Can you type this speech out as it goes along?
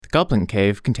Goblin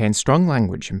Cave contains strong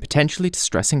language and potentially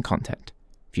distressing content.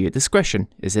 Viewer discretion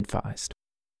is advised.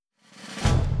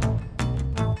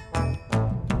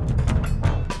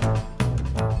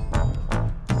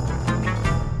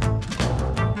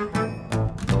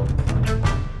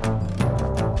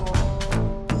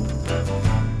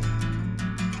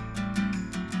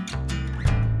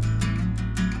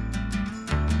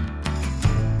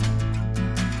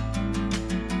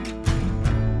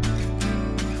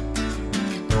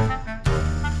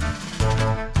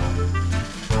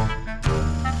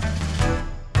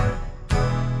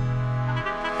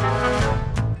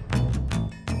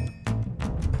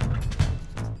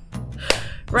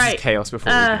 Right. Chaos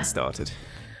before we even started.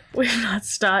 We've not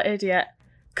started yet.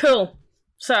 Cool.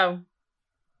 So,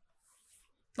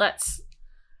 let's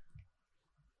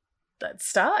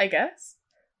start, I guess.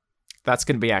 That's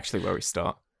going to be actually where we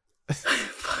start.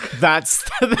 That's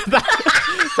the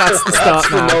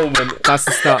start now. Moment. That's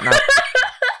the start now.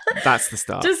 That's the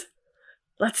start. Just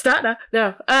let's start now.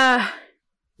 No.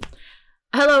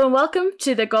 Hello and welcome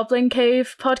to the Goblin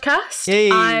Cave podcast.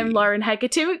 Yay. I'm Lauren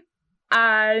Hegatoot,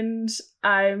 and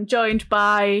I'm joined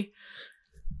by...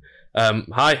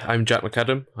 Hi, I'm Jack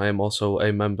McAdam. I am also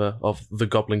a member of the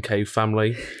Goblin Cave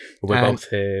family. We're both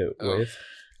here with...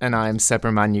 And I'm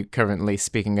Sebra Manute, currently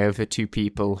speaking over two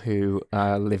people who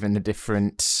live in a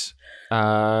different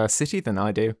city than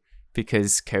I do,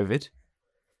 because COVID.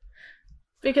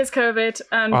 Because COVID,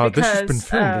 and This because... has been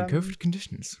filmed in COVID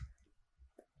conditions.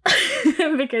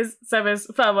 because Seba's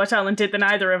far more talented than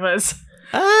either of us.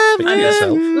 And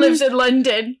yourself. Lives in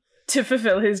London to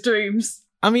fulfill his dreams.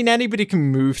 I mean, anybody can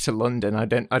move to London. I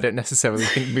don't necessarily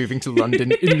think moving to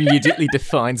London immediately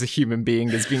defines a human being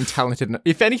as being talented.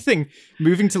 If anything,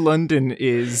 moving to London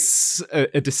is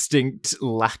a distinct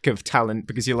lack of talent,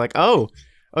 because you're like, oh,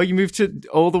 you moved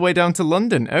all the way down to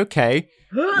London. Okay,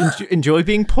 enjoy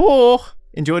being poor.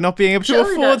 Enjoy not being able to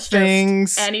Surely afford that's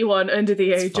things. Just anyone under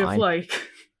the age of like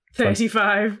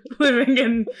 35 living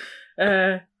in.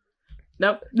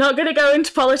 Nope, not going to go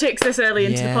into politics this early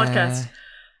into the podcast.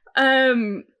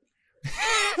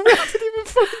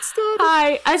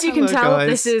 Hi, as you can tell, guys.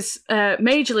 This is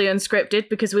majorly unscripted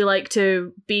because we like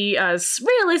to be as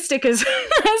realistic as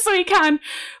we can,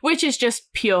 which is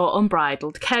just pure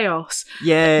unbridled chaos.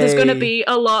 Yay. There's going to be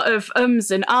a lot of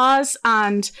ums and ahs,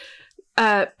 and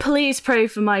please pray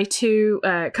for my two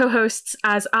co-hosts,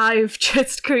 as I've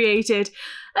just created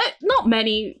not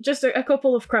many, just a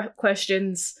couple of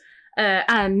questions.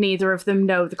 And neither of them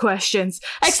know the questions,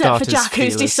 except for Jack,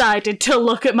 who's decided to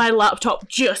look at my laptop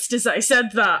just as I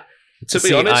said that. To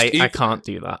be honest, I can't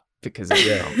do that because it's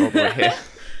not all the way here.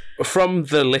 From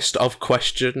the list of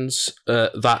questions,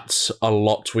 that's a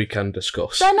lot we can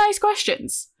discuss. They're nice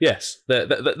questions. Yes,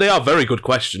 they are very good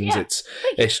questions. Yeah.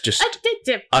 It's just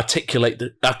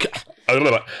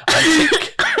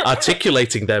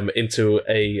articulating them into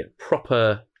a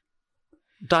proper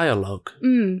dialogue.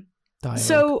 Dialogue.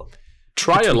 So.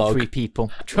 Trialogue. Three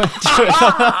people.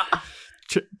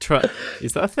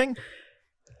 Is that a thing?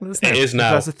 It is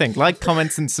now. That's a thing. Like,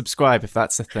 comments, and subscribe if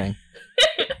that's a thing.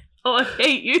 Oh, I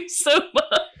hate you so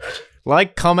much.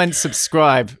 Like, comment,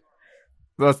 subscribe.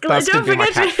 That's Don't gonna be my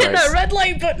forget to hit catchphrase. that red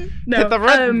light button. No, Hit the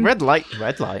red light.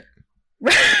 Red light.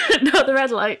 Not the red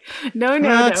light. No.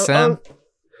 Roxanne.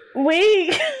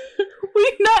 We've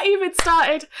not even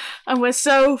started, and we're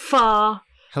so far.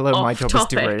 Hello, my off job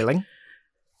topic. is derailing.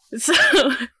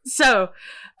 So,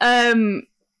 I'm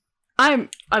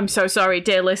so sorry,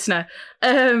 dear listener.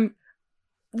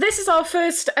 This is our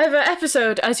first ever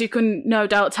episode, as you can no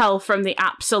doubt tell from the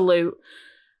absolute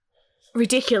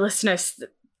ridiculousness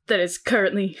that is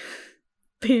currently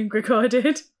being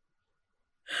recorded.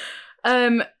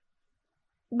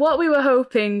 What we were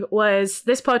hoping was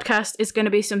this podcast is going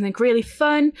to be something really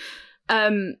fun.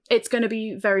 It's going to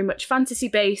be very much fantasy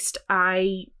based.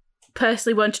 I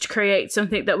personally wanted to create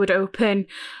something that would open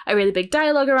a really big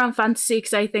dialogue around fantasy,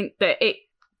 because I think that it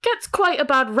gets quite a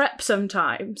bad rep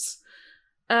sometimes.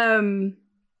 And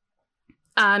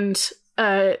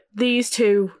these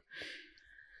two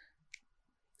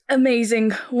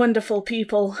amazing, wonderful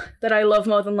people that I love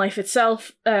more than life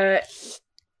itself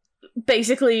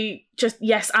basically just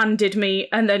yes-anded me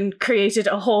and then created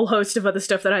a whole host of other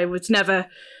stuff that I was never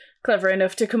clever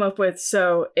enough to come up with.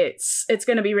 So it's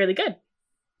going to be really good.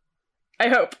 I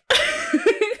hope.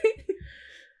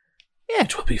 Yeah,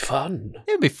 it will be fun.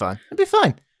 It'll be fun.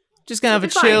 Just gonna have a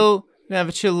chill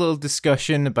little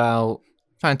discussion about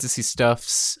fantasy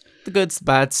stuffs, the goods, the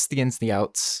bads, the ins, the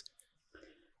outs.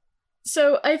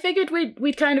 So I figured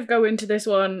we'd kind of go into this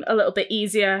one a little bit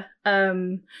easier,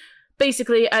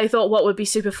 basically, I thought what would be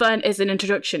super fun is an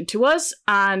introduction to us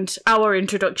and our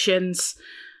introductions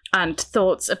and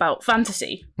thoughts about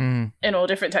fantasy in all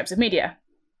different types of media.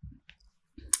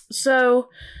 So,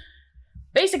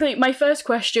 basically, my first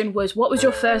question was, what was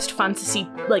your first fantasy,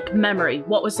 memory?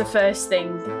 What was the first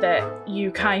thing that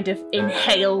you kind of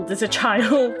inhaled as a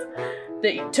child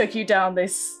that took you down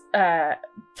this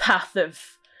path of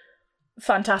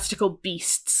fantastical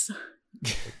beasts?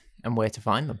 And where to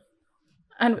find them?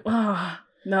 And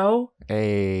no.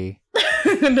 Hey.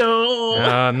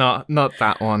 No. Not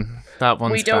that one. That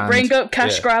one's We don't banned. bring up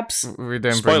cash grabs. We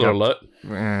don't Spoiler bring up,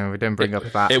 alert. we don't bring up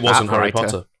that. It wasn't that Harry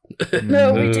writer. Potter.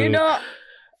 No, we do not.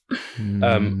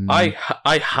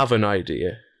 I have an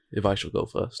idea. If I shall go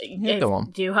first. Go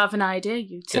on. Do you have an idea?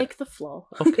 You take the floor.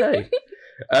 Okay.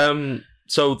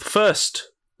 So the first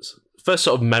sort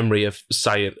of memory of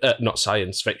not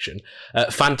science fiction,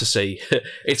 fantasy.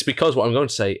 It's because what I'm going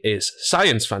to say is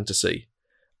science fantasy,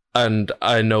 and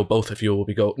I know both of you will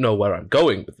know where I'm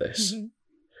going with this. Mm-hmm.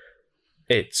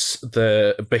 It's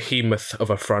the behemoth of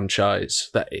a franchise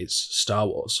that is Star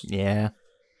Wars. Yeah.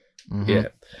 Mm-hmm. Yeah.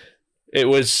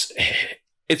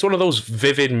 It's one of those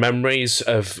vivid memories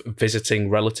of visiting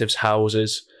relatives'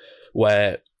 houses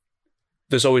where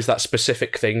there's always that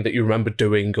specific thing that you remember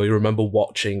doing or you remember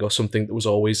watching or something that was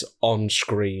always on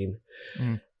screen.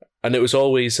 And it was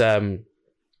always,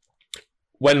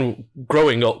 when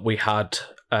growing up, we had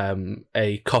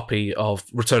a copy of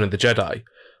Return of the Jedi,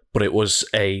 but it was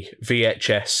a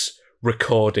VHS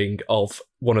recording of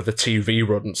one of the TV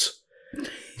runs.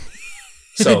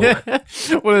 So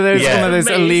one of those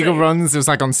Amazing. illegal runs. It was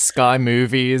like on Sky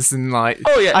Movies and like.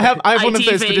 Oh yeah, I have one of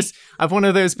those, ITV. I have one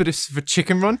of those, but it's for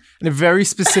Chicken Run, and it very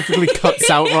specifically cuts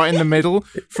out right in the middle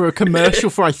for a commercial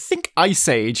for I think Ice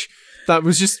Age that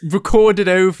was just recorded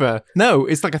over. No,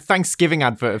 it's like a Thanksgiving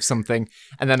advert of something,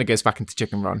 and then it goes back into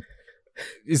Chicken Run.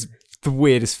 It's the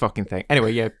weirdest fucking thing.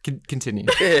 Anyway, yeah, continue.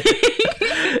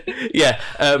 Yeah.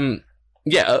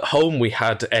 At home we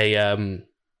had a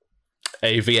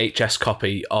VHS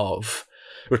copy of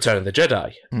Return of the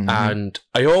Jedi, and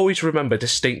I always remember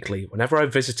distinctly whenever I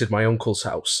visited my uncle's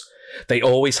house, they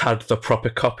always had the proper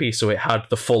copy, so it had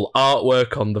the full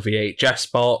artwork on the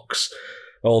VHS box,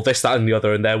 all this, that, and the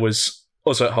other, and there was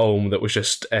us at home that was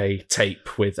just a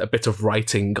tape with a bit of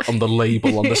writing on the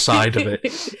label on the side of it.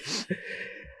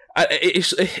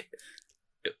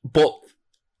 But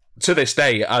to this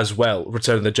day as well,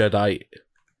 Return of the Jedi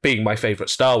being my favourite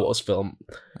Star Wars film,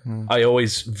 I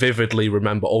always vividly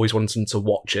remember always wanting to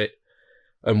watch it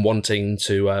and wanting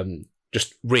to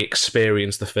just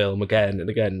re-experience the film again and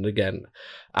again and again.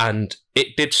 And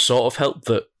it did sort of help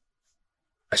that,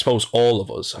 I suppose all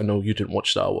of us, I know you didn't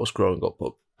watch Star Wars growing up,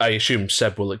 but I assume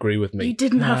Seb will agree with me. You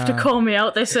didn't have to call me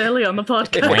out this early on the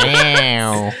podcast.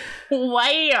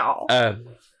 Wow.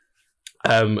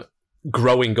 Wow.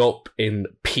 Growing up in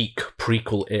peak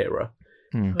prequel era,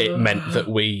 it meant that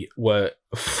we were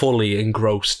fully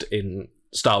engrossed in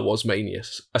Star Wars mania,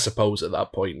 I suppose, at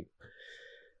that point.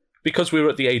 Because we were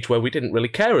at the age where we didn't really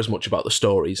care as much about the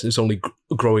stories. It's only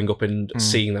growing up and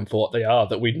seeing them for what they are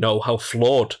that we know how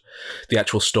flawed the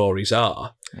actual stories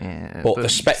are. Yeah, but the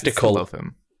spectacle... Still love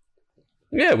them.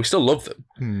 Yeah, we still love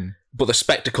them. But the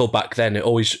spectacle back then,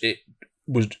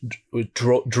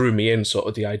 drew me in, sort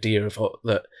of the idea of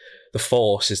that the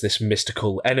Force is this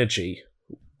mystical energy,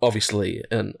 obviously,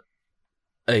 and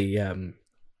an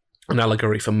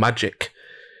allegory for magic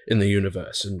in the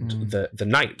universe, and the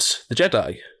knights, the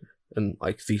Jedi, and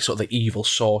like the sort of the evil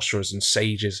sorcerers and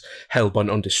sages hell-bent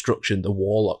on destruction, the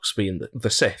warlocks being the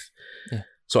Sith. Yeah.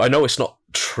 So I know it's not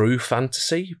true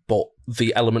fantasy, but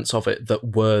the elements of it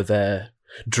that were there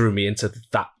drew me into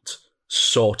that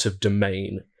sort of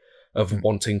domain of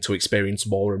wanting to experience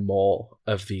more and more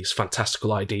of these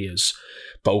fantastical ideas,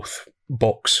 both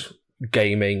books,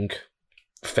 gaming,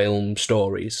 film,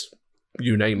 stories,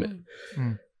 you name it.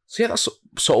 So yeah, that's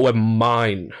sort of where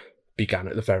mine began,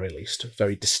 at the very least,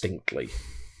 very distinctly.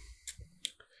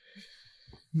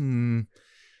 You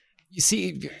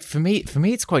see, for me,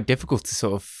 it's quite difficult to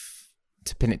sort of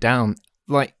to pin it down.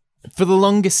 Like, for the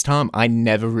longest time, I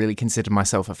never really considered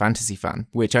myself a fantasy fan,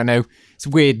 which I know it's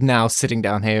weird now sitting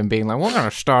down here and being like, we're going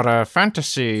to start a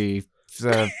fantasy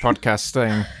podcast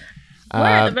thing.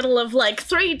 We're in the middle of like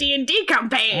 3 D&D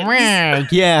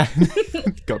campaigns. Yeah.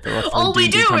 God, all we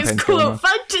do is quote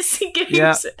fantasy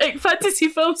games, fantasy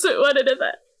films with one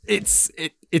another. It's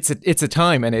a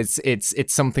time, and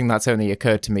it's something that's only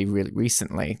occurred to me really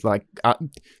recently. Like,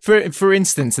 for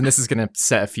instance, and this is going to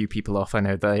set a few people off. I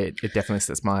know that it definitely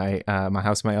sets my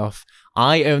housemate off.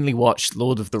 I only watched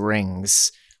Lord of the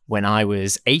Rings when I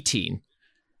was 18.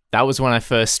 that was when I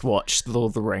first watched Lord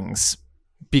of the Rings,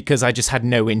 because I just had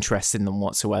no interest in them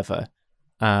whatsoever.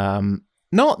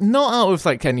 Not out of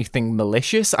like anything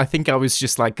malicious. I think I was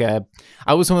just like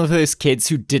I was one of those kids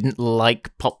who didn't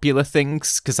like popular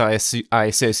things, because I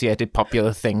associated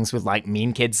popular things with like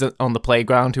mean kids on the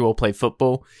playground who all play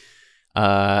football.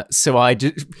 So I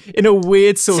did, in a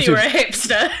weird sort So you of. were a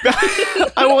hipster.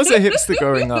 I was a hipster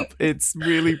growing up. It's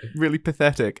really, really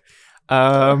pathetic.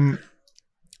 But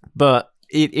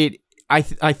I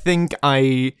think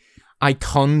I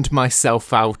conned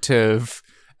myself out of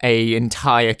a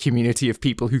entire community of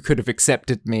people who could have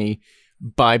accepted me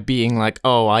by being like,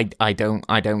 oh, I don't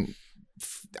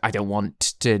want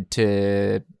to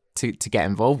get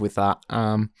involved with that.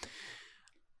 But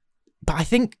I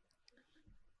think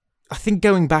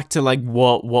going back to like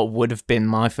what would have been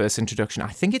my first introduction, I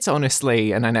think it's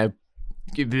honestly, and I know,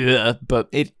 but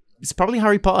it's probably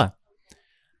Harry Potter.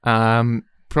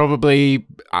 Probably,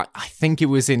 I think it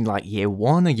was in like year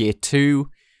 1 or year 2.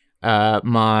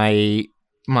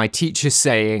 My teacher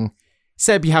saying,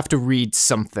 Seb, you have to read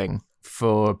something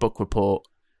for a book report.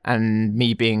 And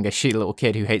me being a shitty little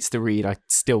kid who hates to read, I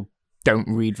still don't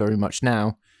read very much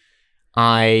now.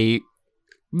 I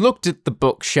looked at the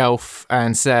bookshelf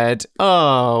and said,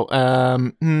 I'll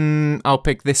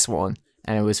pick this one.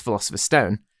 And it was Philosopher's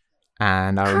Stone.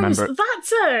 And I remember...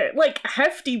 That's a, like,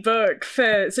 hefty book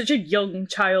for such a young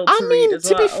child to read as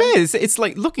well. To be fair, it's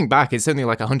like, looking back, it's only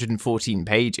like 114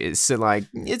 pages. So, like,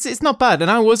 it's not bad.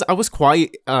 And I was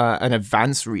quite an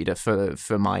advanced reader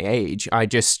for my age. I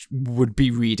just would be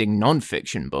reading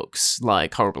non-fiction books,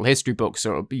 like horrible history books,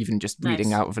 or even just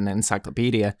reading out of an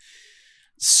encyclopedia.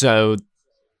 So,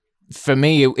 for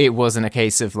me, it wasn't a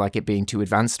case of, like, it being too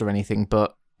advanced or anything,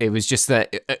 but it was just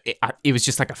that it was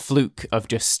just like a fluke of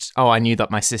just, I knew that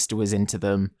my sister was into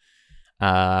them,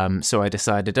 so I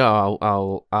decided,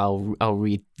 I'll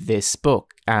read this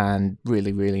book, and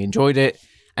really, really enjoyed it.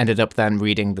 Ended up then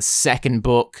reading the second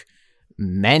book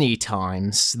many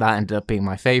times. That ended up being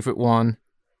my favorite one,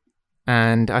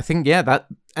 and I think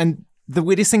and the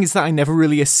weirdest thing is that I never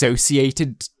really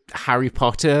associated Harry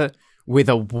Potter with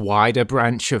a wider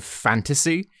branch of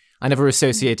fantasy. I never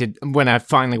associated, when I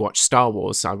finally watched Star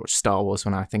Wars, I watched Star Wars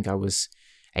when I think I was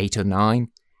 8 or 9,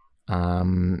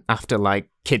 after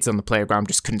like kids on the playground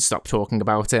just couldn't stop talking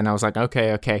about it, and I was like,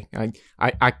 okay,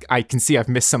 I can see I've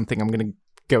missed something, I'm going to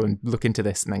go and look into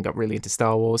this, and then got really into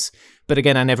Star Wars. But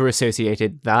again, I never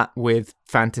associated that with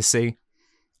fantasy.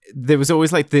 There was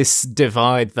always like this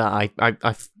divide that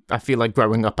I feel like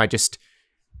growing up, I just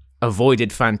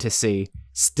avoided fantasy,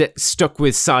 stuck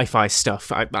with sci-fi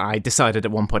stuff. I decided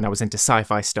at one point I was into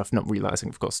sci-fi stuff, not realizing,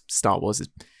 of course, Star Wars is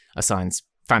a science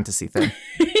fantasy thing.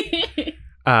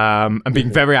 And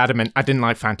being very adamant, I didn't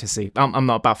like fantasy. I'm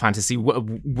not about fantasy,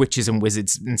 witches and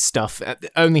wizards and stuff.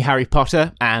 Only Harry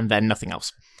Potter, and then nothing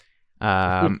else.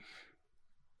 And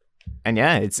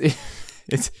yeah, it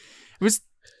was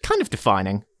kind of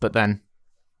defining. But then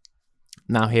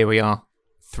now here we are,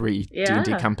 3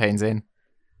 D&D campaigns in.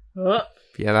 Oh.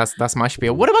 Yeah, that's my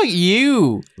spiel. What about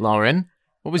you, Lauren?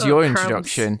 What was your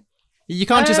introduction? You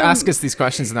can't just ask us these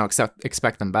questions and not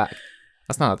expect them back.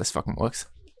 That's not how this fucking works.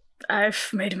 I've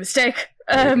made a mistake.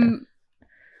 Well,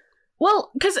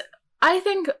 because I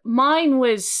think mine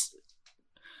was...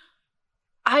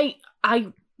 I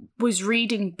was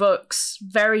reading books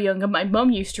very young, and my mum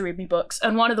used to read me books,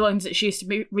 and one of the ones that she used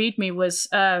to read me was...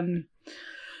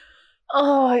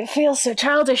 it feels so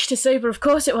childish to say, but of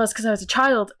course it was because I was a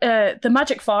child. The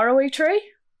Magic Faraway Tree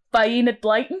by Enid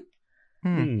Blyton.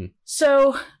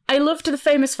 So I loved The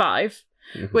Famous Five,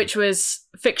 which was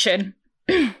fiction,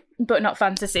 but not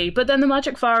fantasy. But then The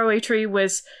Magic Faraway Tree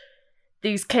was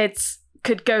these kids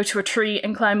could go to a tree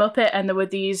and climb up it, and there were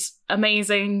these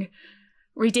amazing,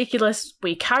 ridiculous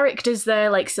wee characters there,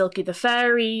 like Silky the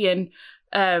Fairy and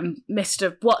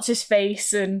Mr.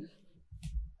 What's-His-Face and...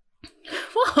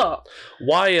 What?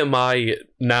 Why am I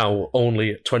now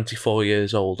only 24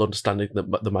 years old understanding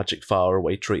that the Magic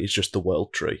Faraway Tree is just the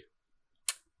world tree?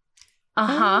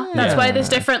 That's why there's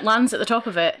different lands at the top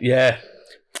of it. Yeah.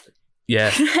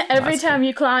 Every time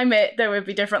you climb it, there would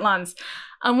be different lands.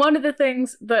 And one of the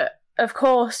things that, of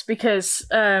course, because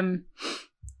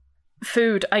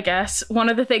food, I guess, one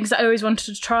of the things that I always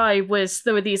wanted to try was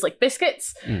there were these like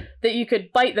biscuits that you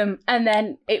could bite them, and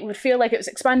then it would feel like it was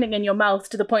expanding in your mouth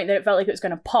to the point that it felt like it was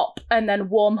going to pop, and then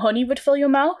warm honey would fill your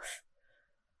mouth.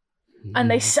 And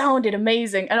they sounded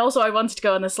amazing. And also I wanted to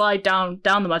go on the slide down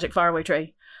the Magic Faraway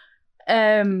Tree.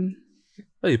 Well,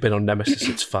 you've been on Nemesis,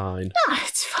 it's fine.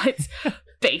 It's fine. It's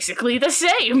basically the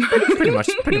same. pretty much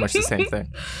the same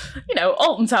thing. You know,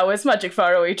 Alton Towers, Magic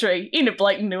Faraway Tree. Enid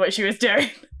Blyton knew what she was doing.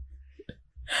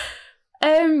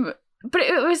 But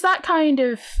it was that kind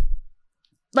of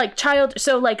like child.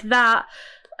 So like that.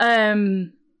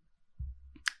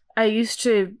 I used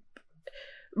to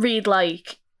read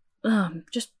like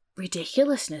just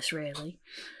ridiculousness, really,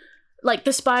 like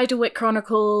the Spiderwick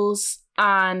Chronicles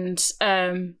and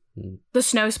the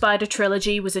Snow Spider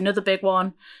trilogy was another big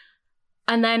one.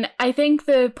 And then I think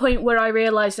the point where I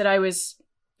realised that I was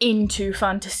into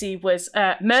fantasy was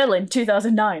Merlin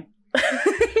 2009.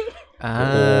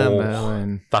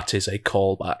 Merlin. That is a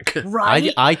callback.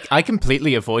 Right? I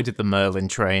completely avoided the Merlin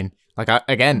train. Like,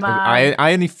 I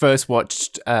only first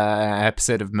watched an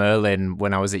episode of Merlin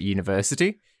when I was at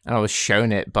university, and I was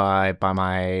shown it by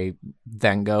my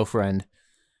then girlfriend.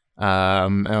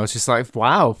 And I was just like,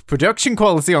 wow, production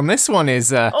quality on this one is...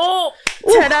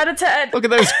 10 out of 10. Look at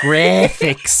those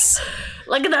graphics.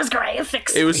 Look at those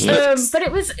graphics. It was... but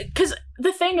it was... Because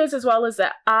the thing is, as well, is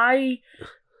that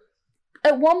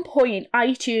at one point,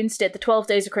 iTunes did the 12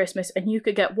 Days of Christmas, and you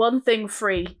could get one thing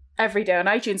free every day on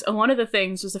iTunes, and one of the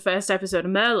things was the first episode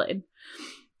of Merlin.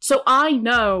 So I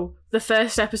know the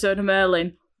first episode of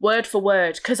Merlin word for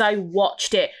word, because I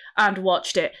watched it, and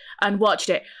watched it, and watched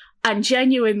it, and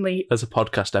genuinely... As a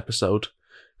podcast episode.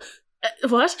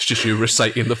 What? It's just you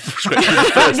reciting the script of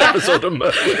the first episode of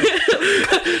Merlin.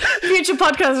 Future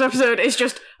podcast episode is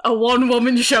just a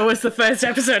one-woman show as the first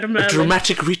episode of Merlin. A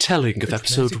dramatic retelling of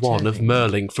episode 1 of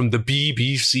Merlin from the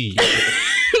BBC.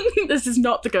 This is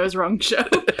not the Goes Wrong show.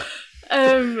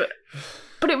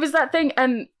 But it was that thing,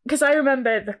 and because I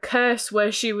remember the curse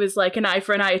where she was like an eye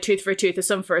for an eye, a tooth for a tooth, a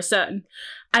son for a son,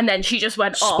 and then she just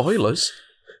went off. Spoilers.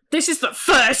 This is the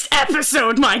first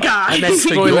episode, my guy. And then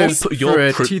Spoilers for a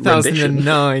rendition.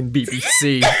 2009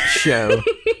 BBC show.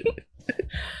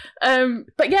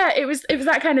 But yeah, it was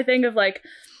that kind of thing of like,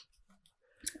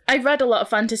 I read a lot of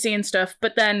fantasy and stuff,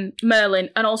 but then Merlin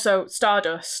and also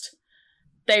Stardust,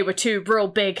 they were two real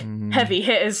big, heavy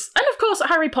hitters. And of course,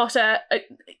 Harry Potter.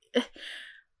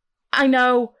 I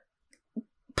know,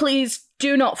 please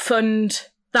do not fund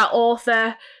that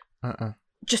author.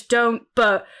 Just don't,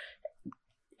 but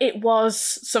it was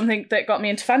something that got me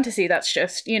into fantasy. That's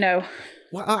just, you know.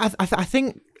 Well, I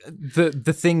think the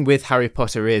thing with Harry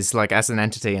Potter is, like, as an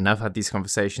entity, and I've had these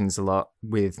conversations a lot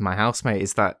with my housemate,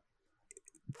 is that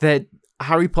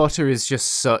Harry Potter is just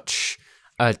such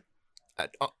an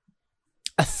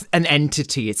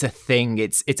entity. It's a thing.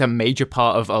 It's a major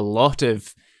part of a lot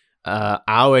of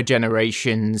our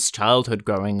generation's childhood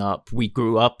growing up. We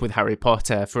grew up with Harry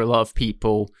Potter. For a lot of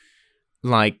people,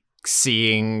 like,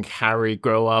 seeing Harry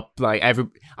grow up, like,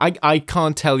 I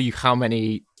can't tell you how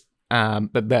many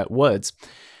words,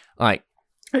 like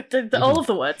all of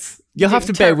the words. You'll have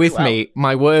to bear with me.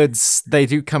 My words, they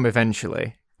do come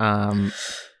eventually.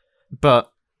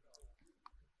 But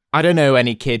I don't know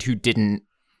any kid who didn't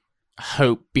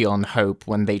hope beyond hope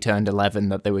when they turned 11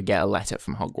 that they would get a letter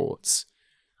from Hogwarts.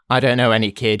 I don't know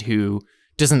any kid who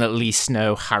doesn't at least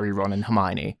know Harry, Ron, and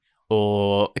Hermione,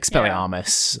 or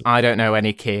Expelliarmus. Yeah. I don't know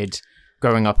any kid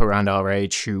growing up around our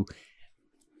age who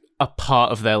a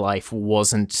part of their life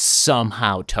wasn't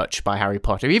somehow touched by Harry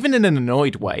Potter, even in an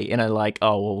annoyed way, in a like,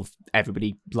 oh, well,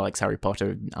 everybody likes Harry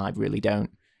Potter, I really don't.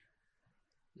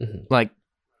 Like,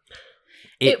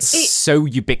 it's so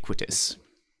ubiquitous.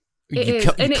 You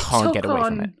can't get away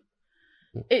from it.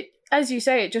 It, as you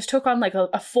say, it just took on like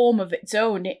a form of its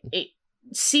own. It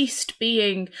ceased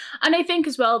being, and I think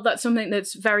as well that's something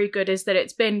that's very good, is that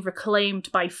it's been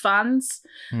reclaimed by fans.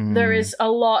 There is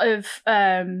a lot of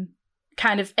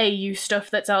kind of AU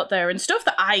stuff that's out there, and stuff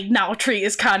that I now treat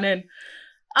as canon.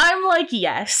 I'm like,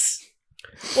 yes,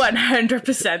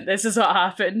 100% this is what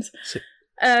happened.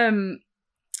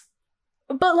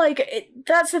 But like,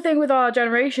 that's the thing with our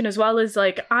generation as well, is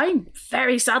like, I'm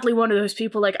very sadly one of those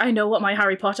people, like, I know what my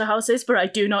Harry Potter house is, but I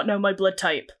do not know my blood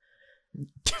type.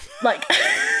 Like,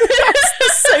 that's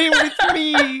the same with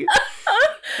me.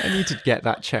 I need to get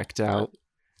that checked out.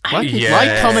 Like,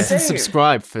 comment, and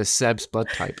subscribe for Seb's blood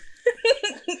type.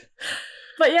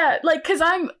 But yeah, like, because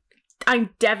I'm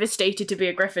devastated to be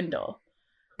a Gryffindor.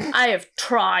 I have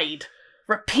tried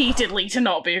repeatedly to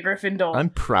not be a Gryffindor. I'm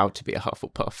proud to be a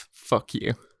Hufflepuff. Fuck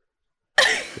you.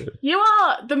 You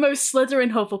are the most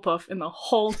Slytherin Hufflepuff in the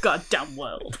whole goddamn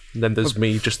world. And then there's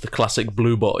me, just the classic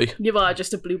blue boy. You are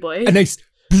just a blue boy. A nice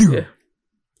blue.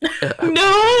 Yeah.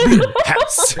 No! Blue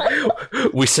house.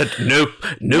 We said no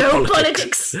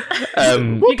politics.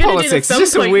 What politics? It's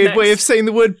just a weird way of saying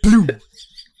the word blue.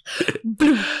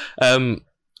 Blue.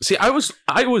 See, I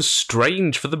was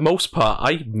strange for the most part.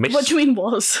 I missed. What do you mean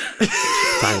was?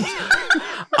 Thanks.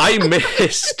 I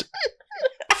missed.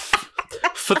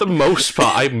 For the most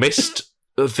part, I missed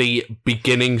the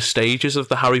beginning stages of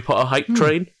the Harry Potter hype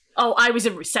train. Oh, I was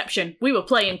in reception. We were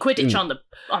playing Quidditch on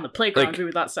the playground. Like, we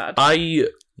were that sad.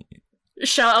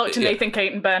 Shout out to Nathan,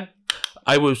 Kate, and Ben.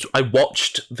 I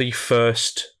watched the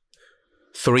first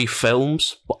 3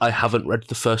 films, but I haven't read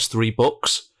the first 3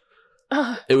 books.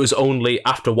 It was only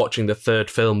after watching the 3rd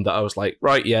film that I was like,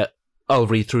 right, yeah, I'll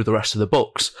read through the rest of the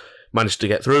books. Managed to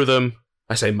get through them.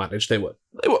 I say managed, they were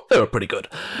pretty good.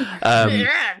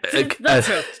 That's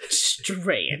so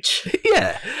strange.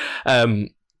 Yeah.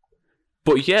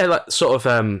 But yeah, like sort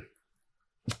of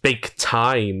big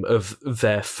time of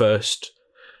their first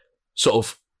sort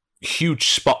of huge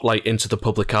spotlight into the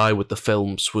public eye with the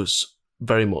films was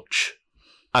very much,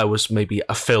 I was maybe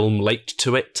a film late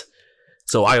to it.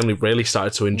 So I only really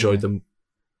started to enjoy them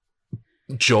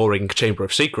during Chamber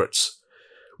of Secrets,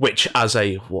 which as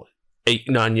a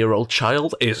 8-9-year-old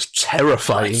child is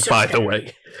terrifying, by the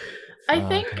way. I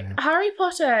think Harry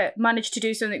Potter managed to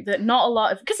do something that not a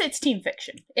lot of... Because it's teen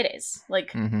fiction. It is.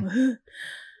 Like,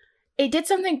 it did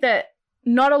something that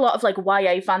not a lot of, like,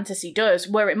 YA fantasy does,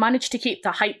 where it managed to keep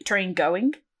the hype train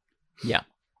going. Yeah.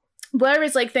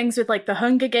 Whereas, like, things with, like, The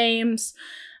Hunger Games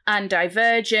and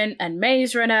Divergent and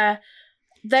Maze Runner,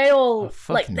 they all,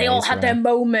 all had their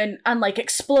moment and, like,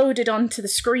 exploded onto the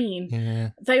screen.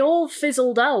 Yeah. They all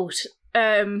fizzled out.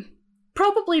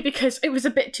 Probably because it was a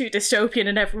bit too dystopian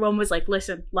and everyone was like,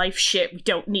 listen, life's shit, we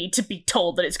don't need to be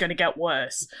told that it's going to get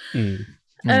worse.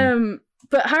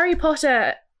 But Harry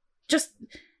Potter just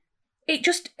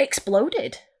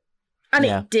exploded. And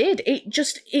it did.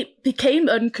 It became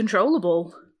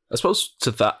uncontrollable. I suppose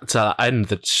to that end,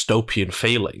 the dystopian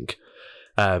feeling,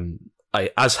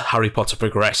 as Harry Potter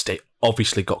progressed, it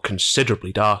obviously got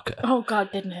considerably darker. Oh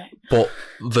God, didn't it? But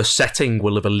the setting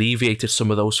will have alleviated some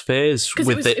of those fears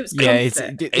with it.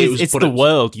 It's the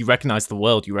world. You recognise the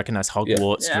world. You recognise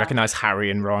Hogwarts. You recognise Harry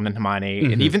and Ron and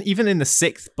Hermione. And even in the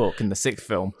 6th book, in the 6th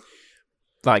film,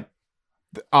 like,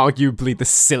 arguably the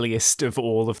silliest of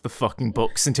all of the fucking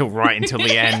books until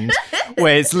the end,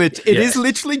 where it is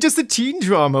literally just a teen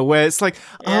drama where it's like,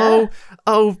 oh,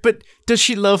 but does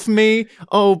she love me?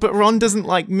 Oh, but Ron doesn't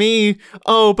like me.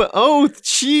 Oh,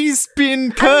 she's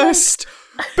been cursed.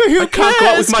 But who cares? Can't go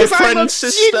out with my friend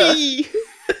sister. That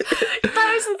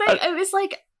was the thing. It was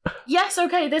like, yes,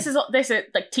 okay, this is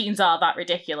like, teens are that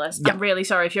ridiculous. I'm really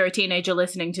sorry if you're a teenager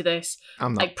listening to this.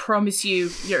 I'm not. I promise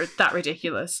you're that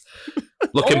ridiculous.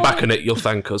 Looking back on it, you'll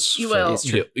thank us. You will.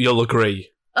 You'll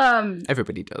agree.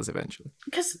 Everybody does eventually.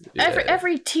 Because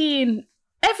every teen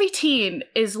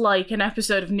is like an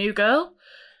episode of New Girl,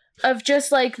 of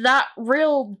just like that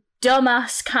real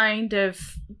dumbass kind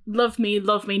of love me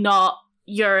not,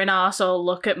 you're an arsehole,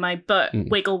 look at my butt,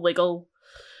 wiggle, wiggle.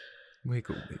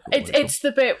 Wiggle. It's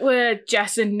the bit where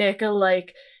Jess and Nick are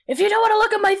like, if you don't want to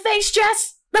look at my face,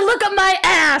 Jess, then look at my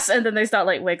ass, and then they start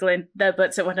like wiggling their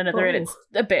butts at one another, and it's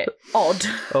a bit odd.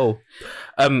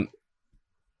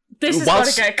 This is going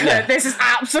to get cut. Yeah. This is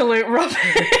absolute rubbish.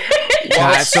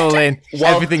 It's all in.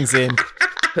 Everything's in.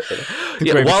 The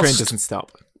gravy train doesn't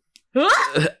stop.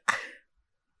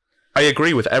 I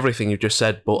agree with everything you just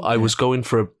said, but I was going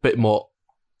for a bit more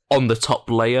on the top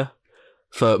layer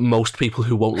for most people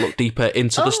who won't look deeper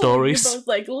into the stories. You're both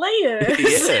like layers.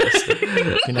 Yes.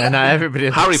 Not everybody.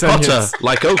 Harry Potter,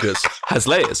 like ogres, has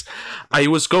layers. I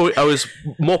was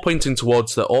more pointing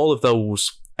towards that all of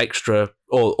those extra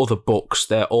or other books,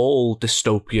 they're all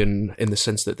dystopian in the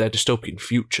sense that they're dystopian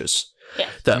futures. Yeah.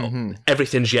 That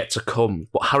everything's yet to come,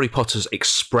 but Harry Potter's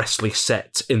expressly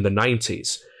set in the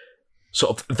 90s.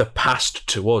 Sort of the past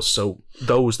to us. So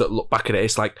those that look back at it,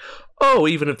 it's like, oh,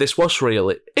 even if this was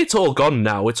real, it's all gone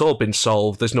now. It's all been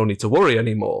solved. There's no need to worry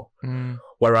anymore.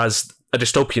 Whereas a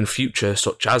dystopian future,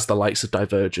 such as the likes of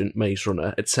Divergent, Maze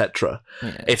Runner, etc.,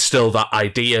 it's still that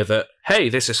idea that, hey,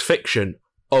 this is fiction.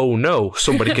 Oh no,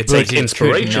 somebody could take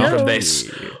inspiration from this.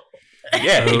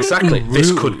 Yeah, exactly.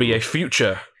 This could be a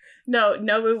future. No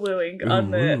woo-wooing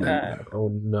on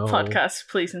the podcast,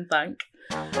 please and thank.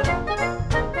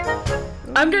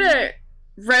 I'm gonna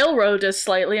railroad us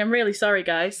slightly. I'm really sorry,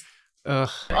 guys.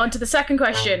 On to the second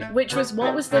question, which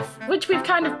we've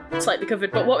kind of slightly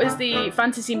covered, but what was the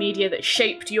fantasy media that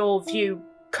shaped your view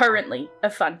currently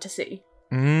of fantasy?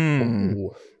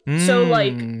 So,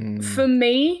 like, for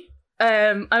me,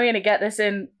 I'm going to get this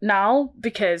in now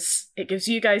because it gives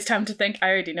you guys time to think. I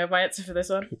already know my answer for this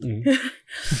one.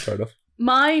 Fair enough.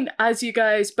 Mine, as you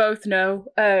guys both know,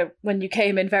 when you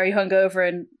came in very hungover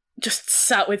and just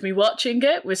sat with me watching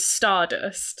it, was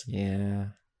Stardust. Yeah.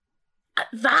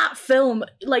 That film,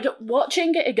 like,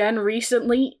 watching it again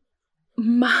recently,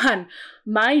 man,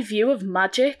 my view of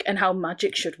magic and how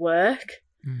magic should work.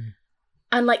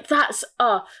 And, like, that's...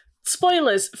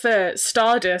 spoilers for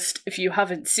Stardust if you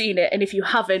haven't seen it, and if you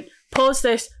haven't, pause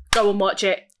this, go and watch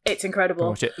it. It's incredible.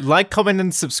 Watch it. Like, comment,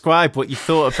 and subscribe what you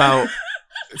thought about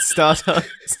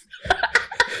Stardust.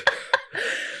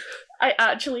 I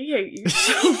actually hate you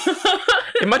so much.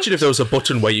 Imagine if there was a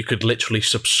button where you could literally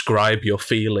subscribe your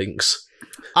feelings.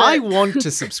 I want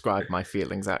to subscribe my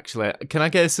feelings, actually. Can I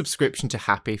get a subscription to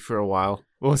Happy for a while?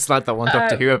 Or it's like that one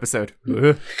Doctor Who episode.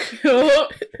 Oh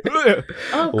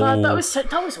god, that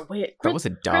was a weird. That was a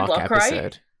dark Gridlock,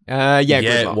 episode. Right? Yeah,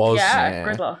 Gridlock. it was. Yeah,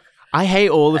 Gridlock. I hate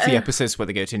all of the episodes where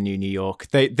they go to New York.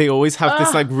 They always have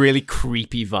this like really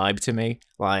creepy vibe to me.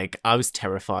 Like, I was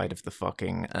terrified of the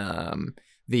fucking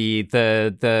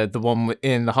the one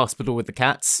in the hospital with the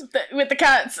cats. With the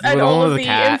cats and all of the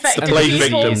infected the plague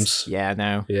people. victims. Yeah,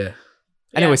 no. Yeah.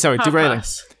 Anyway, sorry, derailing.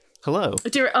 Pass. Hello.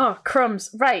 Crumbs.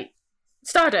 Right.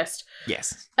 Stardust.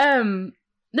 Yes.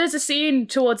 There's a scene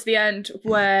towards the end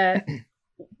where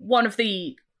one of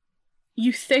the,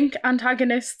 you think,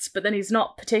 antagonists, but then he's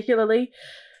not particularly.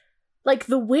 Like,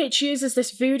 the witch uses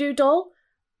this voodoo doll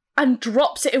and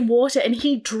drops it in water, and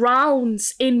he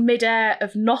drowns in midair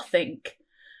of nothing.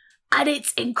 And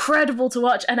it's incredible to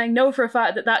watch, and I know for a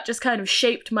fact that just kind of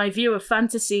shaped my view of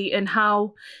fantasy and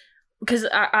how, because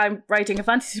I'm writing a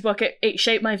fantasy book, it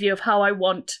shaped my view of how I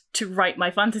want to write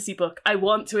my fantasy book. I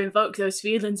want to invoke those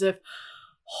feelings of,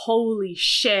 holy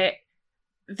shit,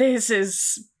 this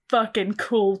is fucking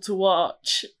cool to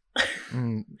watch.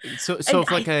 So sort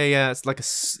of like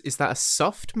is that a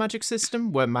soft magic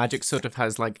system where magic sort of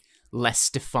has like less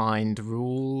defined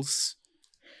rules?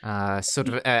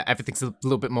 Everything's a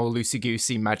little bit more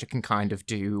loosey-goosey. Magic can kind of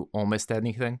do almost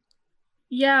anything.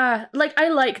 Yeah, like, I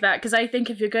like that, because I think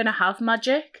if you're going to have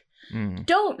magic,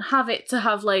 don't have it to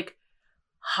have, like,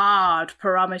 hard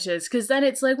parameters, because then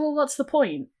it's like, well, what's the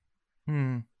point?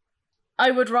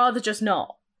 I would rather just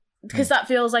not, because that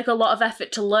feels like a lot of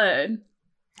effort to learn,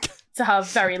 to have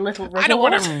very little reward. I don't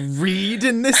want to read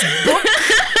in this book!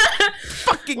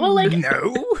 Fucking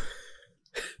no!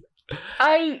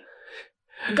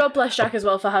 God bless Jack as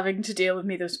well for having to deal with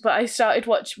me this, but I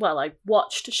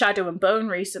watched Shadow and Bone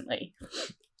recently,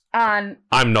 and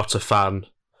I'm not a fan.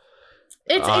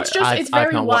 It's very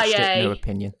I've not YA. Watched it, no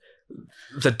opinion.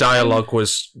 The dialogue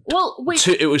was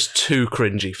it was too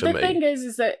cringy for me. The thing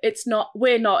is that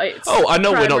we're not. It's I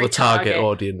know we're not the target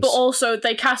audience, but also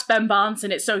they cast Ben Barnes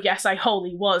in it, so yes, I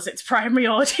wholly was its primary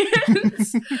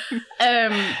audience.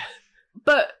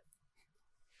 But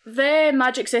their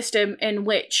magic system, in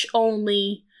which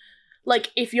only, like,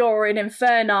 if you're an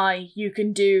Inferni, you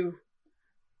can do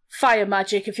fire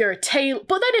magic. If you're a tailor,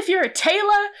 but then if you're a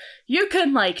tailor, you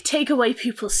can, like, take away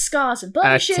people's scars and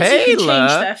blemishes. You can change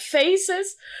their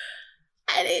faces.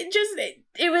 And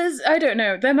it was, I don't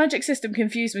know, their magic system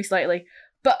confused me slightly.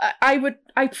 But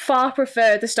I far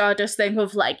prefer the Stardust thing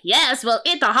of, like, yes, we'll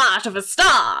eat the heart of a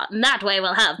star, and that way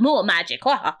we'll have more magic.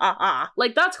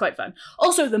 Like, that's quite fun.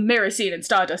 Also, the mirror scene in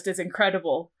Stardust is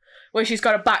incredible, where she's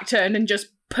got a back turn and just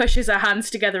pushes her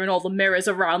hands together and all the mirrors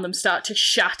around them start to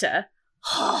shatter.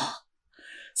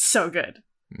 So good.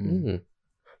 I'm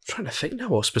trying to think now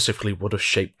what specifically would have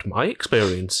shaped my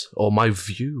experience, or my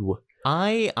view.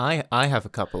 I have a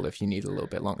couple if you need a little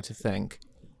bit longer to think.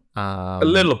 A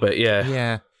little bit, yeah.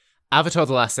 Yeah. Avatar: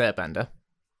 The Last Airbender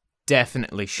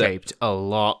definitely shaped a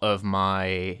lot of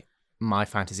my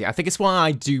fantasy. I think it's why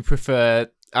I do prefer,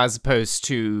 as opposed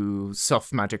to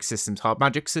soft magic systems, hard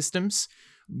magic systems,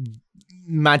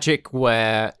 magic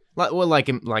where, like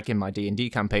in my D&D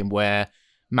campaign, where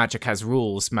magic has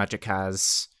rules, magic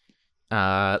has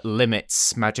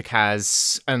limits, magic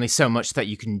has only so much that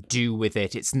you can do with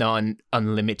it. It's not an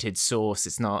unlimited source.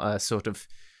 It's not a sort of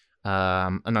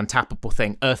an untappable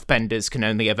thing. Earthbenders can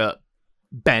only ever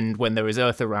bend when there is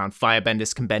earth around.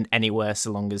 Firebenders can bend anywhere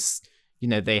so long as,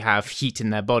 they have heat in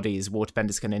their bodies.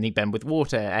 Waterbenders can only bend with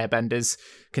water. Airbenders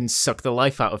can suck the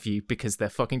life out of you because they're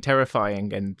fucking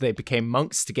terrifying, and they became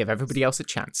monks to give everybody else a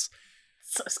chance.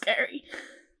 So scary.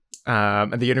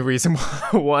 And the only reason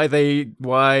why the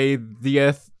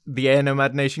Air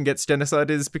Nomad Nation gets genocide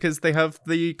is because they have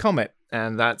the comet,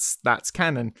 and that's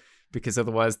canon. Because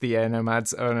otherwise the Air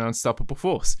Nomads are an unstoppable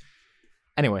force.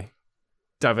 Anyway,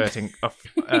 diverting off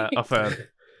a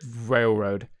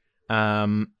railroad.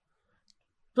 Bloodbending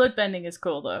is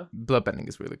cool, though. Bloodbending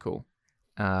is really cool.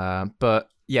 But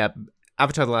yeah,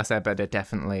 Avatar: The Last Airbender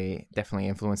definitely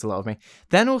influenced a lot of me.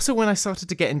 Then also when I started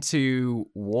to get into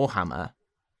Warhammer,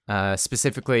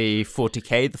 specifically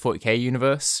 40k, the 40k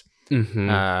universe,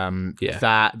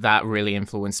 that really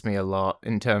influenced me a lot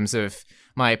in terms of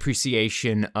my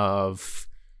appreciation of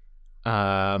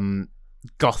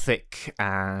Gothic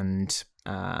and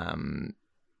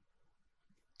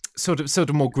sort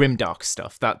of more grimdark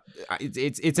stuff. That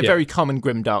it's a very common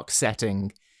grimdark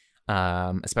setting,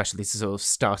 especially to sort of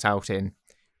start out in.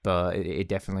 But it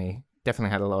definitely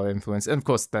had a lot of influence. And of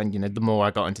course, then the more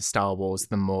I got into Star Wars,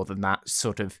 the more that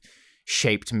sort of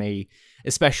shaped me.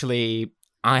 Especially,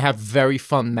 I have very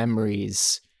fond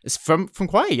memories from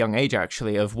quite a young age,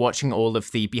 actually, of watching all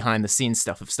of the behind the scenes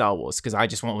stuff of Star Wars, because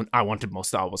I wanted more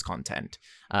Star Wars content.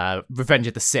 Revenge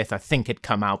of the Sith, I think, had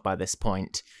come out by this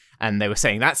point, and they were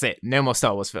saying, that's it, no more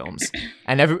Star Wars films.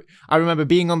 And I remember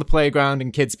being on the playground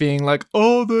and kids being like,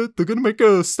 oh, they're going to make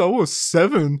a Star Wars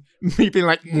 7. Me being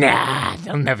like, nah,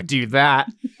 they'll never do that.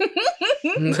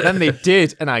 And they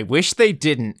did, and I wish they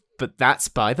didn't, but that's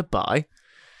by the by.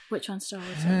 Which one's Star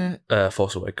Wars?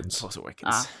 Force Awakens. Force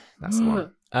Awakens. That's the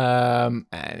one. And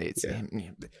it's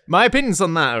my opinions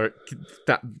on that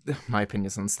my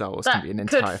opinions on Star Wars can be an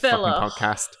entire fucking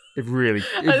podcast. It really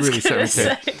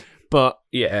certainly could. But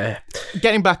yeah,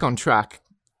 getting back on track,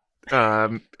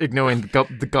 ignoring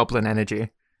the Goblin energy.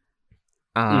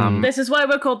 This is why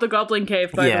we're called the Goblin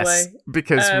Cave, by the way.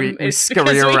 Because we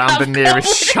scurry around the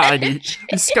nearest shiny.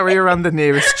 We scurry around the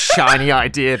nearest shiny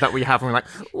idea that we have, and we're like,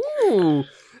 ooh.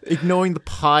 Ignoring the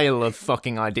pile of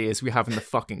fucking ideas we have in the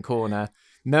fucking corner.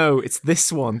 No, it's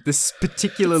this one. This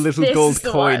particular little gold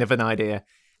coin of an idea.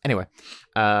 Anyway.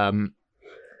 Oh,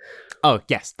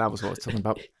 yes, that was what I was talking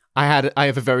about. I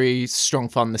have a very strong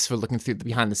fondness for looking through the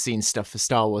behind-the-scenes stuff for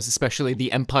Star Wars, especially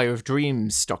the Empire of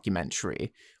Dreams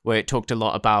documentary, where it talked a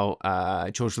lot about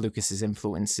George Lucas's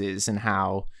influences and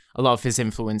how a lot of his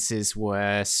influences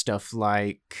were stuff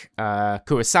like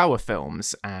Kurosawa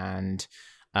films and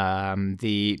I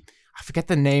forget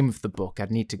the name of the book.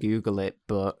 I'd need to Google it,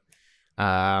 but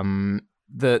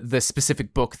the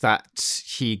specific book that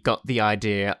he got the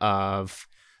idea of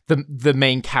the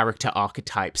main character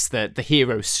archetypes, the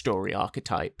hero story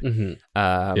archetype.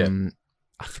 Mm-hmm.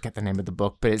 I forget the name of the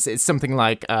book, but it's something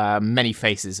like Many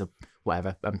Faces of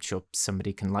whatever. I'm sure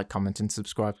somebody can comment and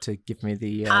subscribe to give me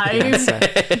the answer.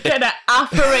 I'm gonna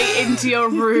apparate into your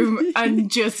room and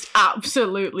just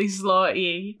absolutely slaughter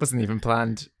you. Wasn't even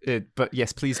planned, but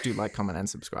yes, please do comment and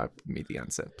subscribe. Give me the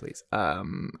answer, please.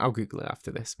 I'll Google it after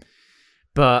this.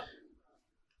 But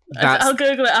I'll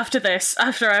Google it after this,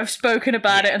 after I've spoken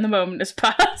about it and the moment has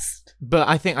passed. But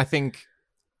I think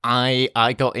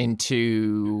I got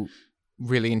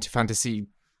really into fantasy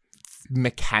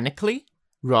mechanically,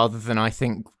 rather than, I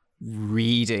think,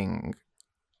 reading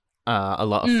a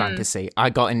lot of fantasy. I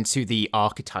got into the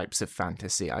archetypes of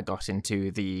fantasy. I got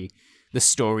into the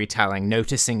storytelling,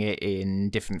 noticing it in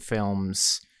different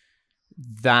films.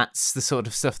 That's the sort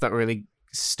of stuff that really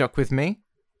stuck with me.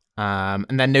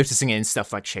 And then noticing it in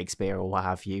stuff like Shakespeare or what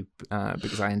have you,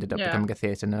 because I ended up becoming a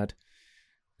theatre nerd.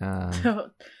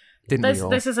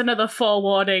 This is another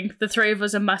forewarning. The three of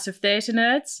us are massive theatre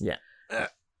nerds. Yeah.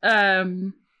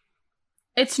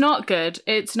 It's not good.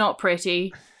 It's not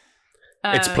pretty.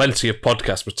 It's plenty of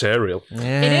podcast material.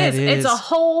 Yeah, it is. It's a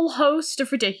whole host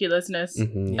of ridiculousness.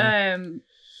 Mm-hmm. Yeah.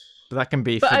 But that can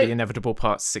be for the inevitable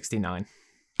part 69.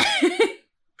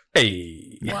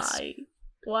 Hey. Yes.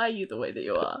 Why are you the way that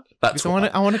you are? That's because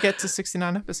I want to get to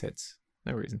 69 episodes.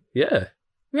 No reason. Yeah.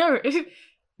 No reason.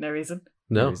 No reason.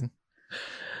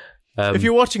 If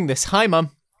you're watching this, hi,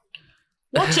 Mum.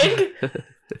 Watching.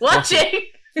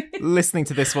 Listening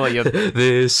to this while you're...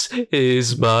 This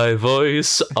is my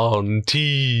voice on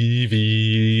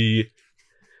TV.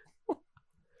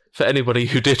 For anybody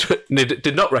who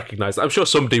did not recognise that, I'm sure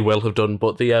somebody will have done,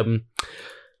 but the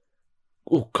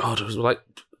oh god, it was like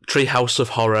Treehouse of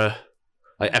Horror,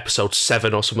 like episode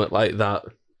 7 or something like that.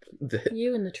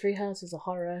 You and the Treehouse is a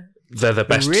horror. They're the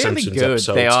best really Simpsons good.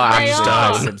 episodes. They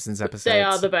are Simpsons episodes. They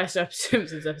are the best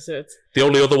Simpsons episodes. The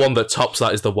only other one that tops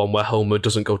that is the one where Homer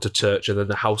doesn't go to church and then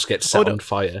the house gets set on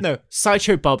fire. No,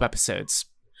 Sideshow Bob episodes.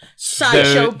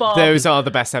 Bob. Those are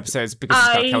the best episodes because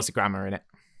it's got Kelsey Grammer in it.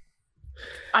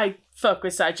 I fuck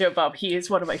with Sideshow Bob. He is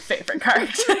one of my favourite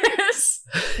characters.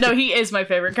 No, he is my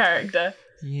favourite character.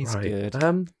 He's good.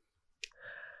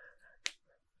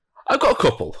 I've got a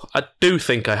couple. I do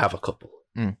think I have a couple.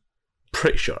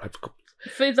 Pretty sure I have a couple.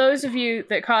 For those of you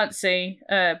that can't see,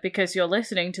 because you're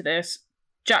listening to this,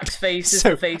 Jack's face is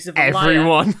the face of a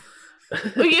everyone. Liar.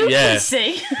 Well, you can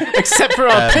see. Except for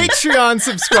our Patreon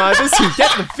subscribers who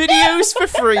get the videos for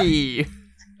free.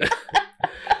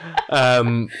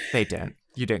 They don't.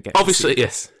 You don't get obviously, to see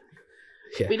yes.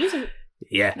 Yeah. We need to...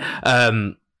 Yeah.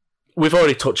 We've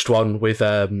already touched one with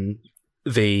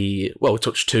we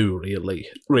touched two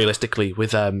realistically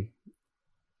with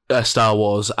Star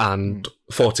Wars and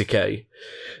 40k.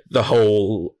 The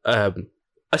whole I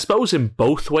suppose in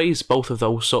both ways, both of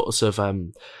those sorts of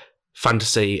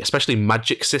fantasy, especially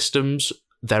magic systems,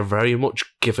 they're very much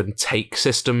give and take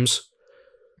systems.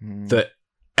 That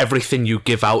everything you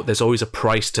give out, there's always a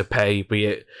price to pay, be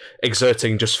it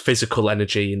exerting just physical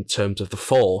energy in terms of the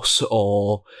force,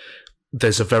 or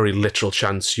there's a very literal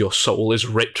chance your soul is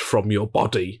ripped from your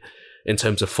body in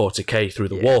terms of 40k through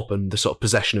the warp and the sort of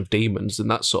possession of demons and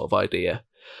that sort of idea.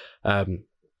 A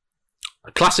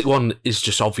classic one is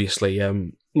just obviously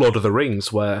Lord of the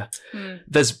Rings, where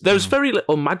there's very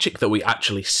little magic that we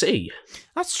actually see.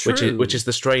 That's true. Which is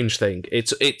the strange thing.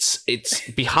 It's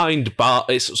behind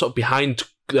it's sort of behind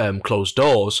closed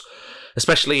doors,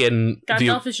 especially in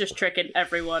Gandalf is just tricking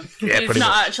everyone. Yeah, He's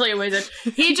not actually a wizard.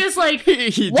 He just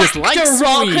he whacked just likes a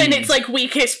rock weed. and its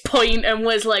weakest point and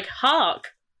was like, "Hark,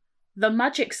 the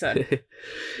magic son."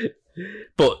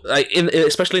 But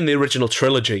especially in the original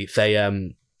trilogy,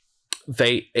 it's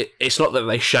not that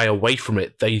they shy away from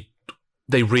it.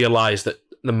 They realize that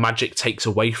the magic takes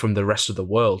away from the rest of the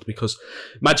world, because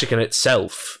magic in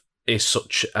itself is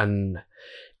such an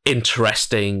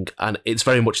interesting, and it's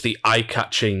very much the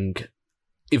eye-catching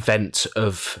event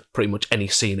of pretty much any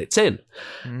scene it's in.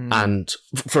 And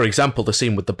for example, the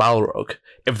scene with the Balrog.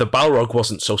 If the Balrog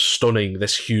wasn't so stunning,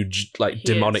 this huge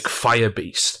demonic fire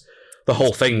beast, the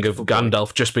whole thing of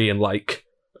Gandalf just being like,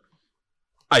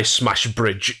 "I smash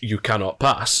bridge you cannot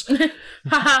pass,"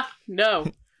 Haha, no.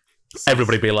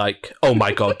 everybody be like, "Oh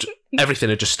my god," everything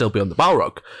would just still be on the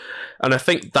Balrog. And I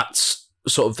think that's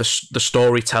sort of the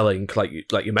storytelling,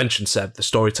 like you mentioned, Seb, the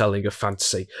storytelling of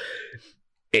fantasy.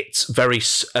 It's very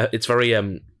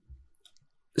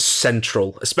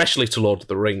central, especially to Lord of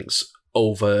the Rings,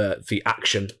 over the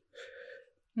action.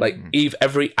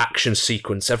 Every action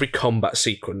sequence, every combat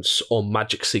sequence or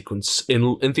magic sequence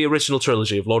in the original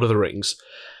trilogy of Lord of the Rings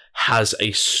has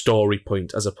a story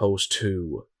point as opposed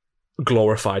to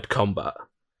glorified combat.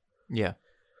 Yeah.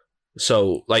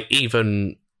 So,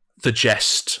 even the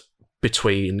jest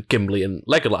between Gimli and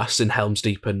Legolas in Helm's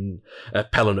Deep and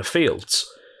Pelennor Fields,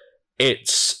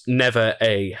 it's never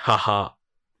a haha,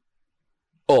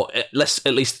 or at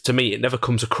least to me, it never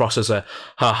comes across as a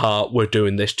haha, we're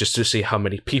doing this just to see how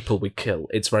many people we kill.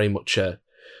 It's very much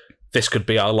this could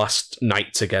be our last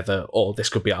night together, or this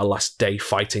could be our last day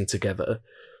fighting together.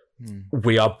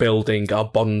 We are building our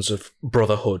bonds of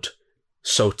brotherhood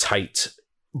so tight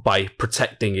by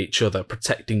protecting each other,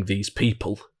 protecting these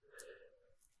people,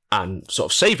 and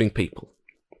sort of saving people.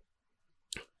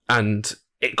 And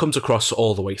it comes across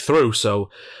all the way through. So,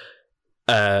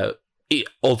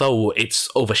 although it's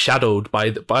overshadowed by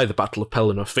the Battle of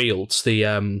Pelennor Fields,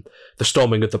 the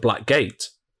storming of the Black Gate,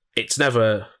 it's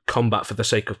never combat for the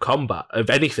sake of combat.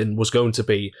 If anything was going to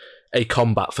be a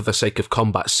combat for the sake of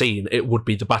combat scene, it would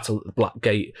be the Battle at the Black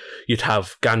Gate. You'd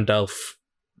have Gandalf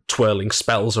twirling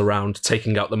spells around,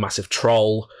 taking out the massive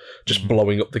troll, just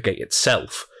blowing up the gate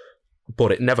itself.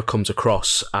 But it never comes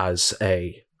across as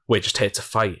we're just here to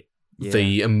fight. Yeah.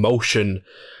 The emotion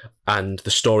and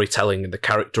the storytelling and the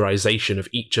characterization of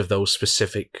each of those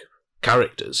specific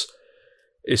characters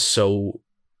is so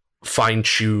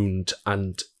fine-tuned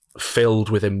and filled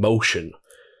with emotion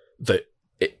that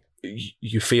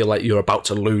you feel like you're about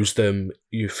to lose them.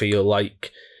 You feel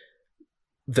like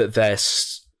that their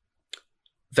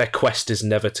quest is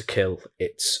never to kill.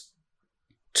 It's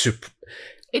to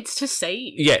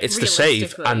save. Yeah, it's to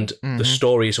save, and the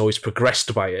story is always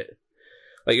progressed by it.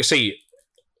 You see,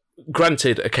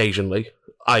 granted, occasionally,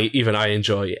 I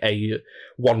enjoy a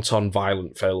wanton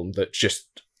violent film that's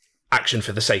just action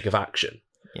for the sake of action.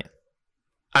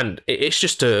 And it's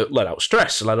just to let out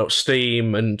stress, let out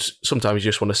steam, and sometimes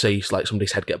you just want to see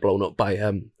somebody's head get blown up by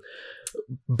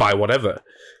whatever.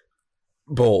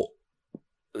 But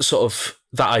sort of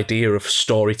that idea of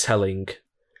storytelling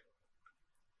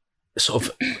sort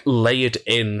of layered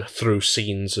in through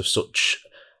scenes of such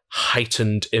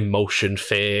heightened emotion,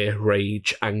 fear,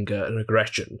 rage, anger, and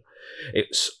aggression.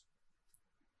 It's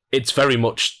very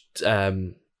much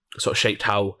sort of shaped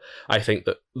how I think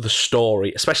that the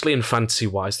story, especially in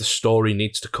fantasy-wise, the story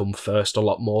needs to come first a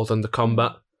lot more than the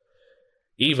combat.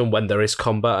 Even when there is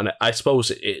combat, and I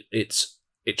suppose it's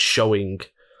showing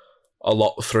a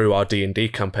lot through our D&D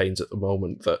campaigns at the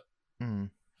moment that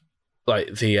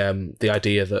the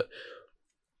idea that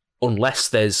unless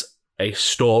there's a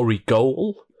story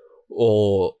goal,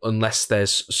 or unless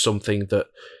there's something that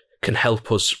can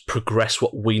help us progress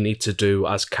what we need to do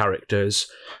as characters,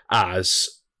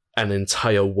 as an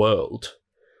entire world,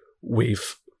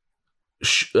 we've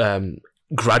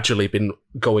gradually been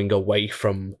going away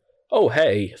from, oh,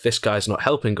 hey, this guy's not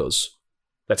helping us,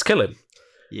 let's kill him.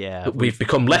 Yeah. We've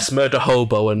become less murder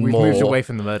hobo and we've more... moved away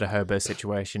from the murder hobo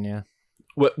situation, yeah.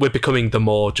 we're becoming the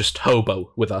more just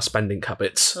hobo with our spending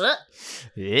habits.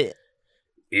 Yeah.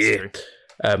 Yeah.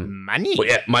 Money. But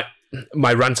yeah,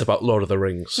 my rant about Lord of the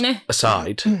Rings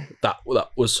aside, that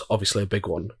was obviously a big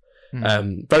one.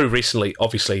 Very recently,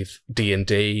 obviously,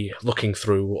 D&D, looking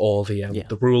through all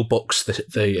the rule books,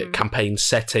 the campaign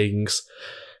settings,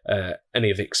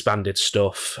 any of the expanded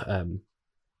stuff.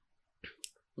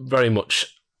 Very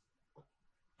much,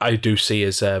 I do see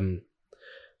as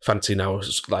fantasy now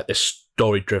as like this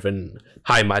story-driven,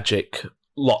 high magic,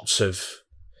 lots of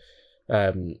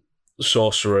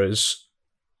sorcerers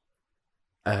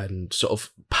and sort of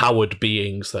powered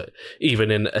beings that even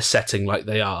in a setting like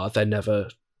they are, they're never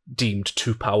deemed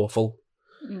too powerful.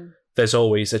 There's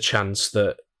always a chance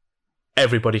that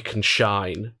everybody can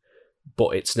shine, but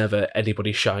it's never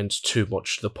anybody shines too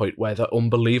much to the point where they're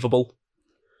unbelievable.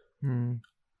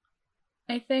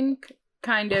 I think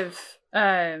kind of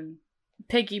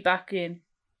piggybacking.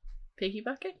 Thank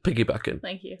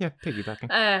you. Yeah,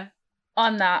 piggybacking.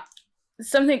 On that,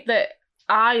 something that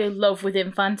I love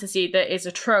within fantasy that is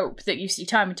a trope that you see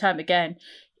time and time again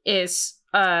is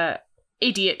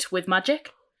idiot with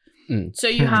magic. So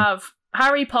you have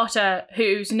Harry Potter,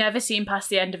 who's never seen past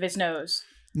the end of his nose.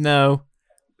 No.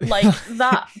 Like,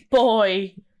 that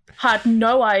boy had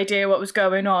no idea what was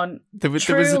going on. There was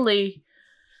a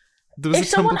if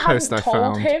someone Tumblr post hadn't I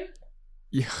told found. him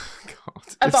Yeah,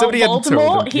 God. about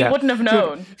Voldemort, he wouldn't have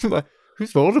known. Like,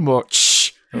 who's Voldemort?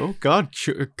 Shh. Oh God,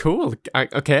 cool.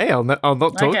 Okay, I'll not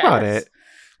talk about it.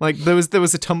 Like there was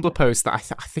a Tumblr post that I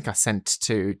think I sent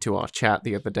to our chat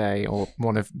the other day, or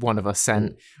one of us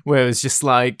sent, where it was just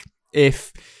like,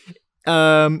 if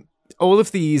all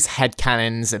of these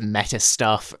headcanons and meta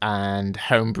stuff and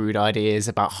homebrewed ideas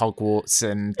about Hogwarts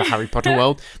and the Harry Potter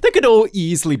world, they could all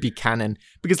easily be canon.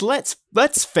 Because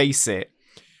let's face it,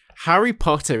 Harry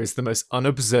Potter is the most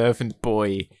unobservant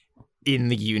boy in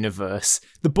the universe.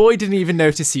 The boy didn't even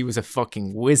notice he was a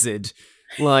fucking wizard.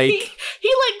 Like he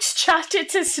like chatted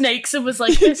to snakes and was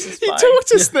like, "This is fine."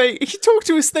 He talked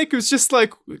to a snake who was just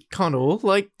like, "Can't all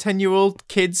like 10-year-old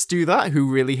kids do that who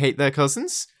really hate their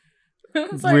cousins?"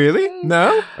 Like, really?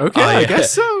 No? Okay, I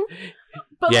guess so.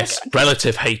 But yes,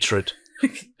 relative hatred.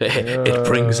 It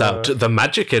brings out the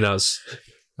magic in us.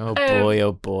 Oh boy,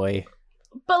 oh boy.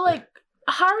 But like,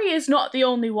 Harry is not the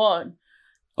only one.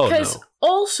 Oh no. Because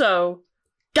also,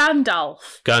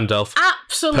 Gandalf.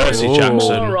 Absolute Percy Jackson.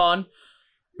 moron.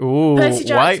 Ooh, Percy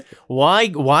Jackson. why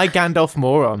Gandalf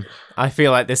moron? I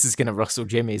feel like this is gonna rustle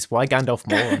Jimmy's. Why Gandalf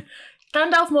moron?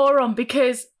 Gandalf moron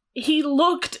because he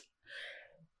looked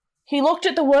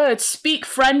at the words "speak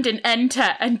friend" and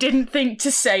 "enter" and didn't think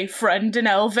to say "friend" in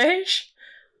Elvish.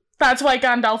 That's why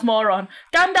Gandalf moron.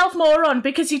 Gandalf moron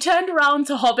because he turned around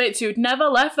to hobbits who'd never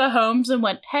left their homes and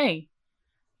went, "Hey,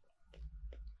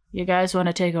 you guys want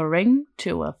to take a ring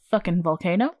to a fucking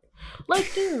volcano?"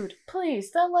 Like, dude,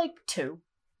 please, they're like 2.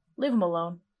 Leave them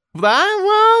alone.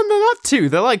 Well, they're not 2.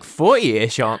 They're like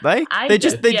 40-ish, aren't they? They're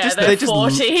just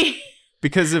 40.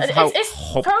 Because of how Is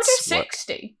hobbits Frodo work.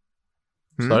 60?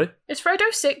 Sorry? Is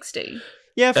Frodo 60?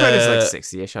 Yeah, Frodo's like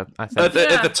 60-ish, I think.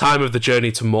 At the time of the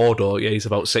journey to Mordor, yeah, he's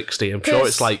about 60. I'm sure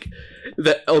it's like...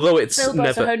 although it's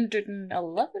Bilbo's never...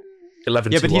 111?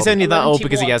 11 Yeah, to but he's 1. only that old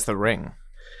because he 11. has the ring.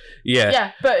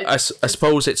 Yeah, but... I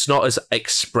suppose it's not as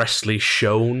expressly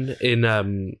shown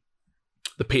in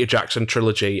the Peter Jackson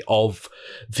trilogy of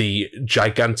the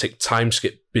gigantic time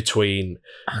skip between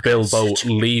Bilbo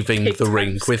leaving the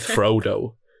ring with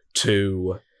Frodo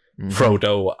to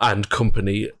Frodo and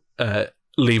company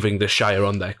leaving the Shire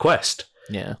on their quest.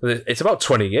 Yeah. It's about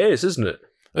 20 years, isn't it?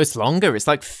 It's longer. It's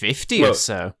like 50 or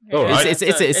so. All right.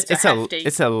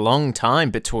 It's a long time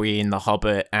between The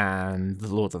Hobbit and The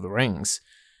Lord of the Rings.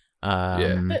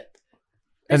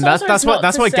 And that's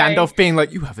why Gandalf being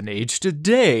like, "You haven't aged a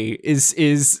day"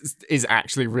 is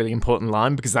actually a really important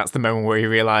line, because that's the moment where he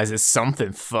realizes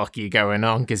something fucky going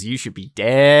on, because you should be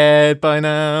dead by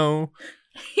now.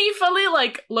 He fully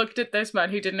like looked at this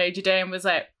man who didn't age a day and was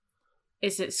like,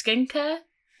 "Is it skincare?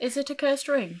 Is it a cursed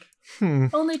ring?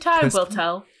 Only time will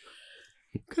tell."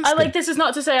 This is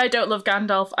not to say I don't love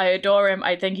Gandalf. I adore him.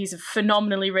 I think he's a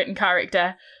phenomenally written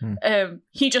character.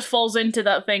 He just falls into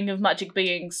that thing of magic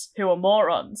beings who are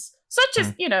morons, such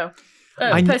as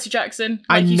Percy Jackson.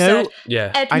 Like you said,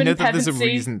 Edmund I know that Pevensey. there's a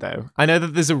reason, though. I know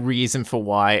that there's a reason for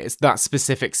why it's that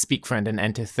specific speak friend and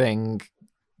enter thing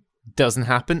doesn't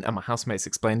happen. And my housemates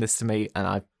explained this to me, and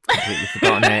I've completely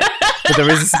forgotten it. But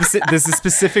there's a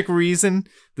specific reason.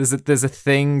 There's a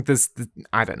thing.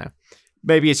 I don't know.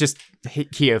 Maybe it's just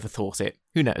he overthought it.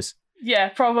 Who knows? Yeah,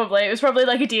 probably. It was probably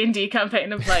like a D&D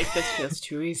campaign of like, this feels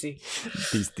too easy.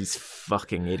 These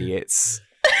fucking idiots.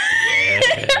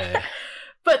 Yeah.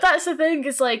 But that's the thing,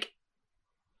 is like,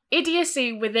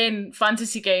 idiocy within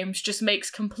fantasy games just makes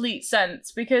complete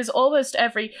sense, because almost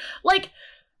every, like,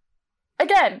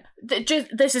 again,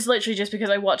 this is literally just because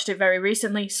I watched it very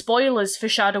recently. Spoilers for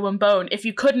Shadow and Bone. If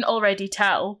you couldn't already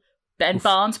tell, Ben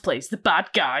Barnes plays the bad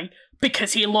guy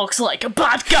because he looks like a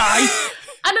bad guy.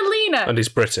 And Alina. And he's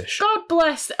British. God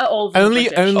bless all the only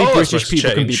British. only Oh, British that's people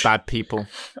change. can be bad people.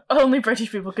 Only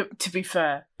British people can, to be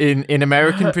fair. In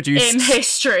American produced In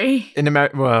history. in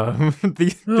America, well,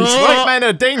 these white men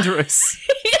are dangerous.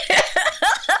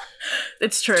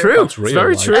 It's true. True, That's it's real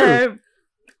very life. true.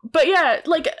 But yeah,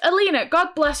 like, Alina,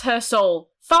 God bless her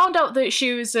soul, found out that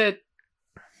she was a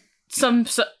sun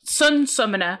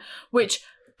summoner, which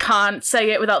can't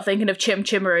say it without thinking of Chim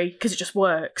Chimmery, because it just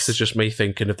works. This is just me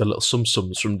thinking of the little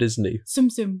sum-sums from Disney. Sum.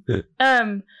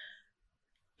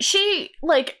 She,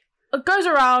 like, goes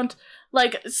around,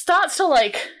 like, starts to,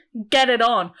 like, get it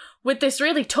on with this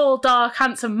really tall, dark,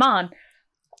 handsome man.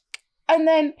 And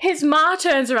then his ma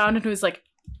turns around and was like,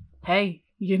 hey,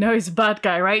 you know he's a bad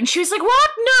guy, right? And she was like, what?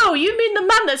 No, you mean the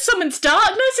man that summons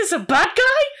darkness is a bad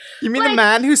guy? You mean the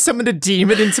man who summoned a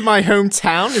demon into my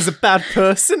hometown is a bad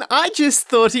person? I just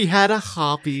thought he had a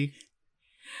hobby.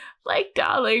 Like,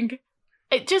 darling,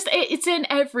 it's in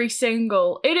every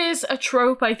single... It is a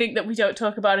trope, I think, that we don't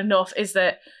talk about enough, is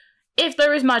that if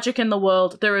there is magic in the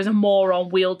world, there is a moron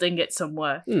wielding it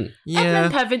somewhere. Yeah.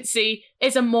 Edmund Pevensey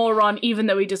is a moron even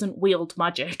though he doesn't wield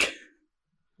magic.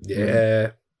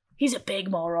 Yeah. He's a big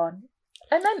moron.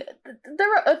 And then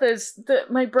there are others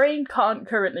that my brain can't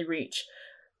currently reach.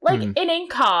 Like, in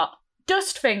Inkheart,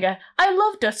 Dustfinger. I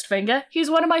love Dustfinger. He's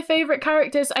one of my favourite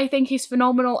characters. I think he's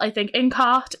phenomenal. I think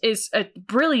Inkheart is a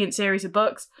brilliant series of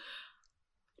books.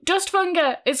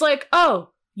 Dustfinger is like, oh,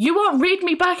 you won't read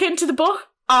me back into the book?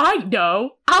 I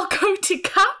know. I'll go to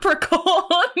Capricorn.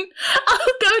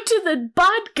 I'll go to the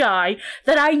bad guy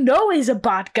that I know is a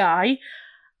bad guy,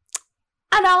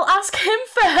 and I'll ask him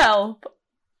for help.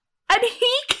 And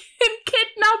he can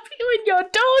kidnap you and your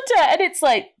daughter. And it's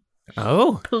like,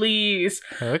 Oh, please,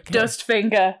 okay.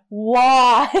 Dustfinger,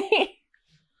 why?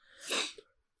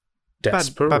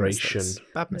 Desperation.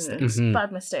 Bad mistakes. Mhm.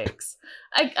 Bad mistakes.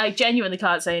 I genuinely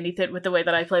can't say anything with the way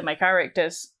that I play my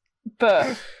characters,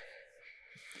 but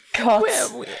God,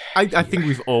 I think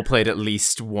we've all played at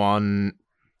least one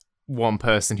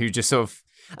person who just sort of,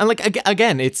 and like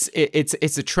again, it's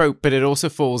a trope, but it also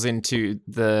falls into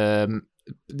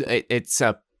it's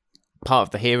a part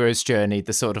of the hero's journey.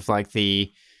 The sort of like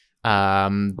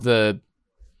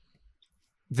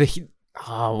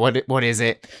what is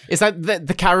it? It's like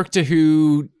the character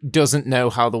who doesn't know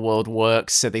how the world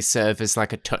works, so they serve as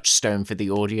like a touchstone for the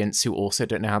audience who also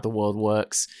don't know how the world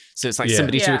works. So it's like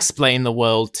somebody to explain the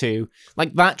world to.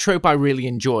 Like that trope I really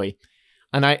enjoy.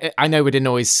 And I know it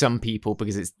annoys some people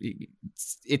because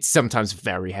it's sometimes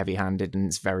very heavy-handed and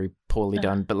it's very poorly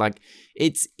done, but like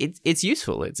it's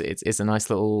useful. It's a nice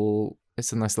little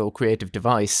creative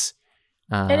device.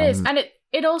 it is, and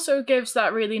it also gives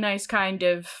that really nice kind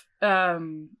of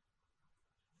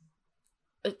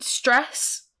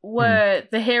stress where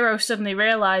the hero suddenly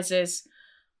realizes,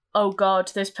 oh God,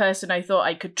 this person I thought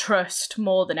I could trust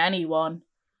more than anyone,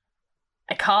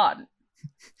 I can't.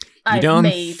 You done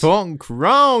thunk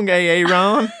wrong,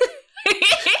 Aaron.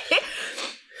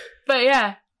 But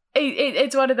yeah,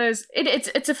 it's one of those.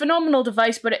 It's a phenomenal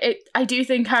device, but I do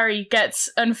think Harry gets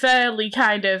unfairly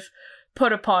kind of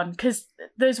put upon because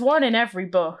there's one in every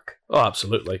book. Oh,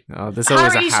 absolutely. Oh, there's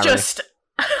always Harry's a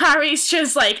Harry. Harry's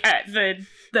just like at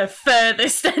the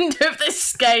furthest end of the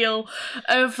scale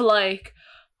of like,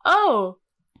 oh,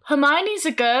 Hermione's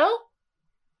a girl.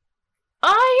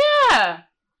 Oh yeah.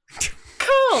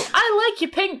 Cool, I like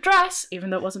your pink dress, even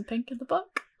though it wasn't pink in the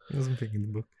book. It wasn't pink in the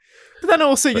book. But then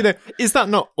also, is that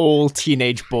not all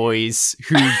teenage boys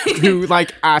who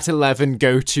like at 11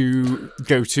 go to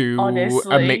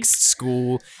Honestly. a mixed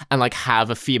school and like have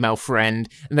a female friend,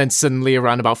 and then suddenly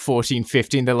around about 14,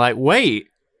 15, they're like, wait,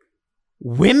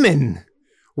 women?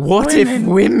 What if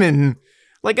women?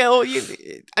 Like,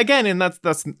 again, and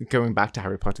that's going back to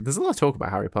Harry Potter. There's a lot of talk about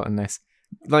Harry Potter in this.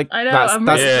 Like, I know, I'm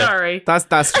really sorry.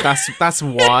 That's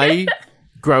why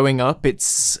growing up,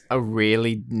 it's a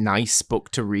really nice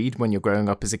book to read when you're growing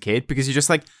up as a kid, because you're just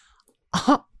like,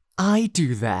 I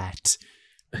do that.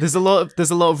 There's a lot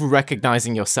of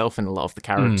recognizing yourself in a lot of the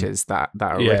characters that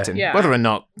are written. Yeah. Whether or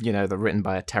not, they're written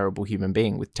by a terrible human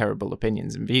being with terrible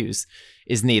opinions and views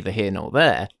is neither here nor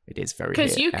there. It is very here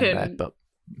you and can there, but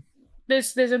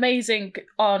there's amazing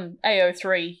on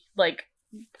AO3 like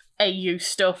AU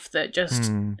stuff that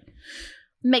just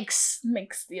makes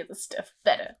the other stuff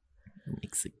better.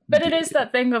 But it is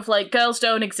that thing of like girls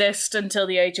don't exist until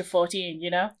the age of 14,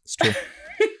 you know? It's true.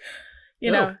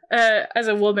 You know, as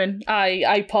a woman,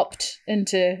 I popped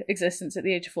into existence at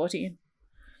the age of 14.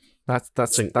 That's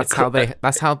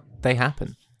how they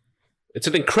happen. It's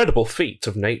an incredible feat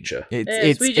of nature.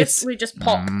 We just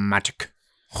pop. Magic.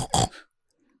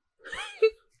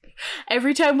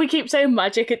 Every time we keep saying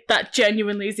magic, that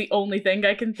genuinely is the only thing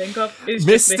I can think of. Is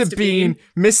Mr. Bean.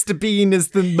 Mr. Bean is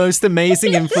the most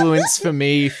amazing influence for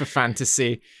me for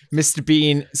fantasy. Mr.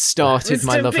 Bean started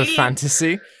my love of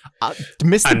fantasy.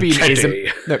 Mr. Bean Teddy.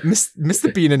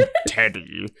 Mr. Bean and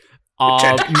Teddy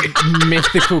are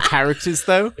mythical characters,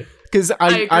 though. Because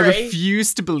I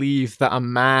refuse to believe that a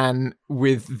man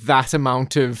with that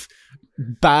amount of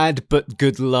bad but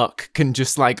good luck can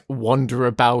just like wander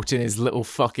about in his little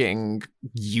fucking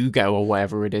Yugo or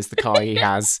whatever it is, the car he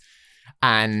has,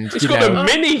 and he's got a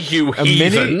mini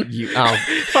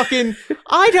fucking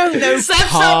I don't know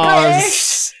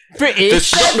cars.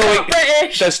 British.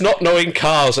 There's not knowing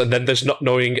cars, and then there's not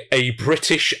knowing a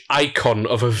British icon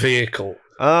of a vehicle.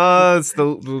 It's the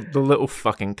little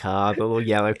fucking car, the little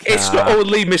yellow car. It's not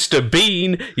only Mr.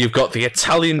 Bean, you've got the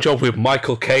Italian job with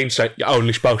Michael Caine saying you're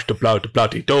only supposed to blow the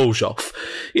bloody doors off.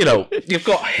 You know, you've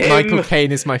got him. Michael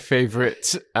Caine is my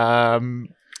favourite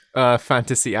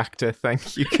fantasy actor,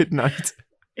 thank you, good night.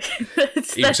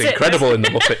 He was incredible in the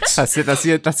Muppets. That's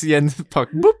the end of the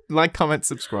podcast. Boop, like, comment,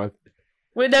 subscribe.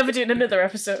 We're never doing another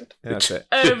episode. Yeah, that's it.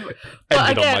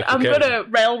 But again, I'm going to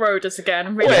railroad us again.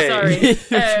 I'm really sorry.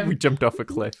 We jumped off a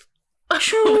cliff. God,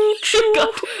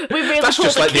 we really That's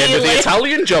just like the end of the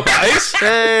Italian job, guys.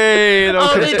 Hey,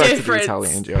 don't the back to the difference.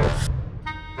 Italian job.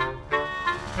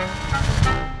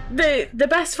 The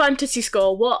best fantasy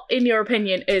score, what, in your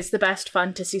opinion, is the best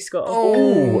fantasy score?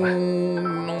 Oh,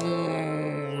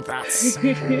 no. That's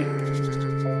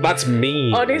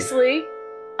mean. Honestly,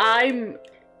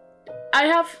 I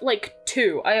have like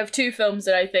two. I have two films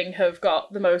that I think have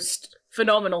got the most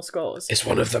phenomenal scores. Is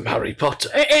one of them Harry Potter?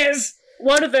 It is.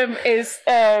 One of them is.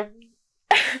 Are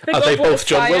they both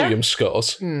John Williams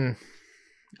scores? Well,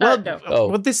 no.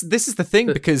 Well, this is the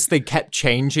thing, because they kept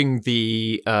changing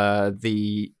the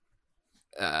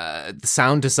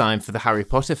sound design for the Harry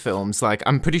Potter films. Like,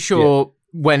 I'm pretty sure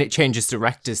when it changes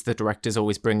directors, the directors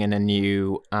always bring in a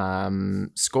new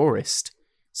scorist.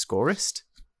 Scorist?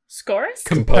 Scorist?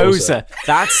 Composer.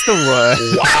 That's the word.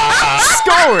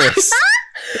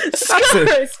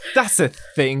 Scorist. That's a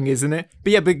thing, isn't it?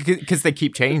 But yeah, because they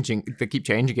keep changing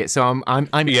it. So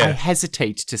I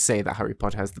hesitate to say that Harry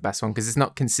Potter has the best one because it's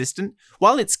not consistent.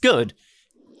 While it's good,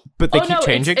 but they keep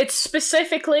changing. It's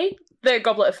specifically the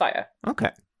Goblet of Fire.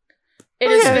 Okay.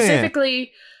 It is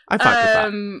specifically I fight with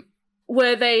that.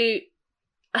 Where they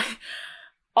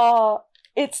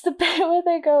it's the bit where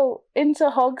they go into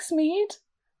Hogsmeade.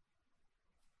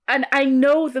 And I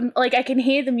know them, like, I can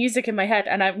hear the music in my head,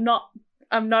 and I'm not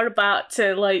about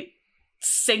to, like,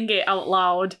 sing it out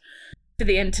loud for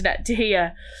the internet to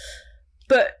hear.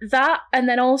 But that, and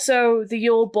then also the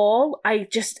Yule Ball, I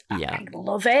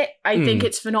love it. I think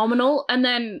it's phenomenal. And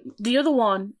then the other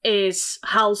one is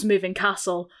Howl's Moving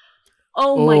Castle.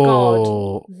 Oh my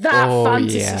god. That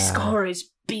fantasy score is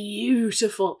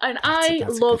beautiful. And I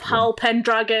love Howl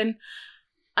Pendragon.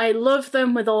 I love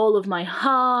them with all of my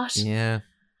heart. Yeah.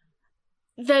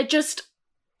 They're just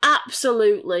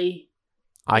absolutely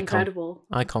incredible.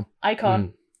 Icon.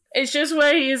 It's just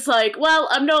where he's like, well,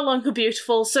 I'm no longer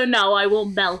beautiful, so now I will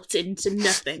melt into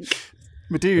nothing.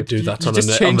 But dude, do that on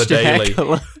the daily.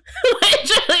 Literally,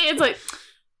 it's like,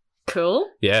 cool.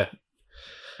 Yeah.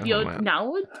 You're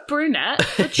now a brunette,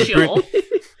 but sure.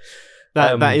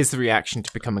 That is the reaction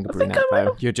to becoming a brunette,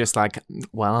 though. You're just like,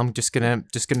 well, I'm just gonna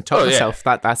top myself.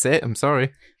 That's it. I'm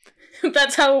sorry.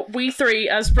 That's how we three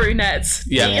as brunettes.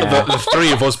 Yeah. The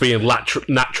three of us being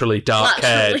naturally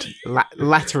dark-haired.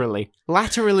 Laterally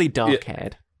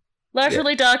dark-haired.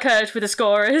 Laterally dark-haired with a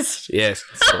scorers. Yes.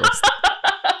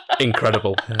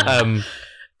 Incredible.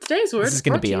 Today's word this is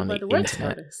going to be on the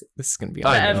internet. This is going to be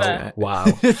on the internet. Wow.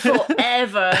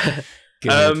 Forever.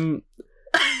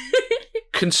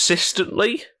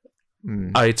 Consistently,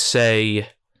 I'd say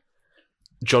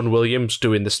John Williams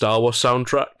doing the Star Wars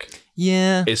soundtrack.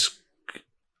 Yeah.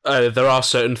 There are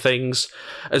certain things,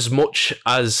 as much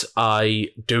as I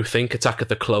do think Attack of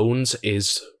the Clones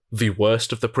is the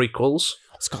worst of the prequels.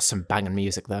 It's got some banging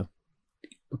music, though.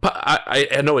 But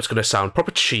I know it's going to sound proper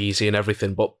cheesy and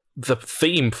everything, but the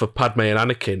theme for Padme and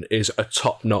Anakin is a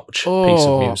top-notch piece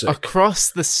of music.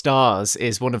 Across the Stars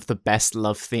is one of the best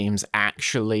love themes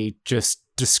actually just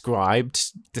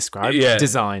designed. That's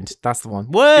the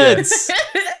one. Words!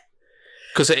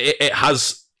 Because it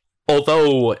has,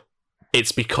 although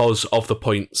it's because of the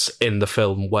points in the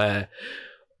film where,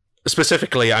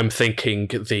 specifically, I'm thinking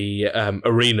the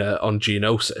arena on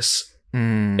Geonosis.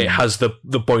 It has the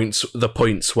points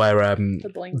where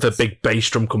the big bass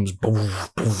drum comes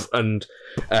and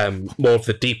more of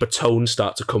the deeper tones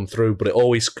start to come through, but it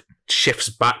always shifts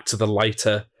back to the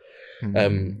lighter,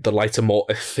 more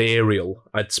ethereal.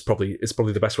 It's probably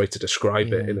the best way to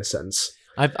describe it in a sense.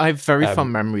 I've very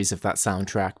fond memories of that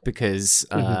soundtrack because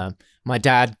my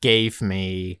dad gave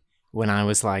me, when I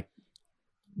was like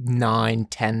 9,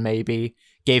 10 maybe,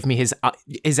 gave me his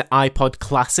iPod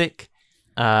Classic.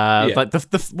 Like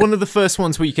the one of the first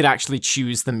ones where you could actually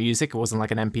choose the music. It wasn't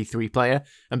like an MP3 player,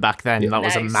 and back then that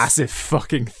was a massive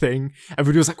fucking thing.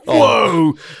 Everybody was like,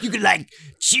 "Whoa, you could like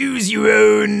choose your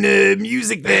own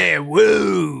music there."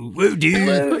 Whoa, dude.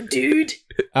 Whoa, dude.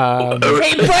 Hey,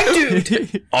 bug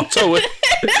dude. Otto.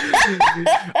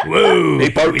 Whoa,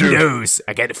 hey, Windows.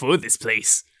 I can't afford this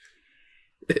place.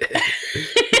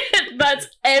 That's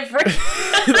everyone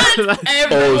under the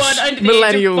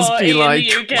millennials age of 40 be like, in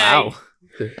the UK. wow.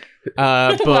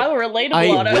 But wow,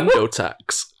 relatable. Window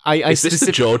tax. I Is this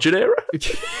the Georgian era?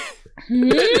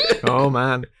 Oh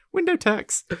man, window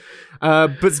tax.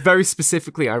 But very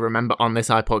specifically, I remember on this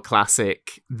iPod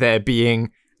Classic there being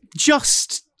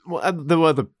just there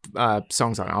were the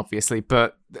songs on it, obviously,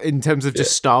 but in terms of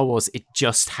just Star Wars, it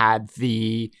just had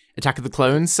the Attack of the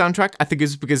Clones soundtrack. I think it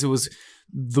was because it was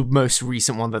the most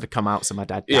recent one that had come out, so my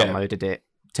dad downloaded it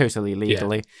totally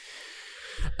legally.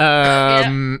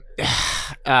 And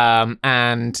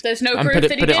there's no proof put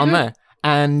that he it on didn't? there.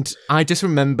 And I just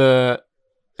remember,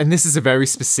 and this is a very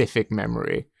specific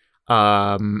memory,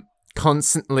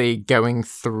 constantly going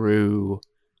through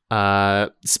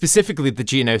specifically the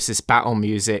Geonosis battle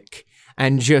music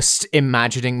and just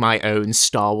imagining my own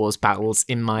Star Wars battles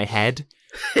in my head.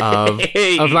 Of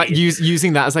like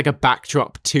using that as like a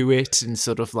backdrop to it, and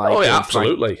sort of like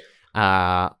absolutely.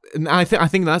 And I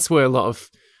think that's where a lot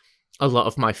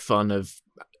of my fun of,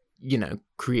 you know,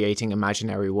 creating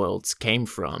imaginary worlds came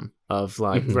from, of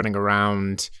like running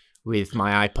around with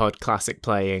my iPod Classic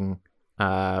playing,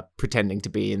 pretending to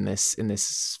be in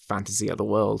this fantasy other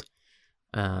world.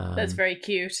 That's very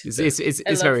cute.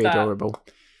 It's very adorable.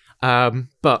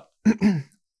 But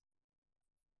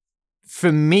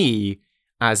for me,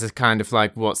 as a kind of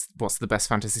like what's the best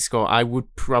fantasy score, I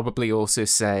would probably also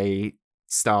say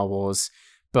Star Wars.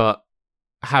 But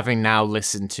having now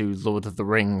listened to Lord of the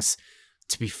Rings,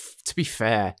 to be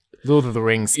fair, Lord of the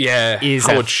Rings is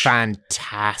a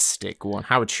fantastic one.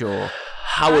 Howard Shore.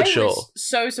 I was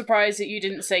so surprised that you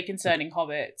didn't say Concerning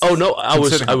Hobbits. Oh no, I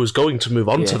was going to move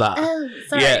on to that. Oh,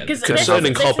 sorry. Yeah,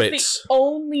 Concerning this Hobbits. is the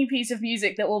only piece of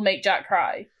music that will make Jack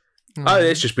cry.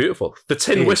 It's just beautiful. The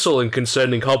tin whistle in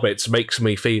Concerning Hobbits makes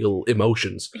me feel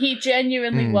emotions. He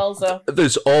genuinely wells up.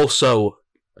 There's also,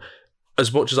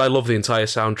 as much as I love the entire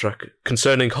soundtrack,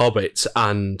 Concerning Hobbits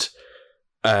and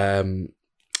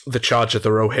The Charge of the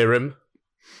Rohirrim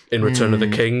in Return of the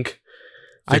King.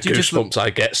 The goosebumps I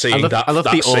get seeing that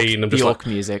scene. The orc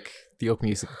music. The orc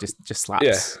music just slaps.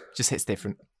 Yeah. Just hits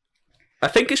different. I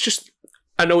think it's just...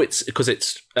 I know it's because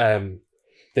it's...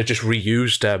 they've just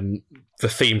reused the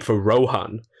theme for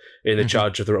Rohan in The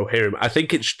Charge of the Rohirrim. I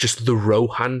think it's just the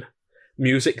Rohan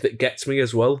music that gets me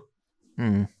as well.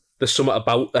 There's something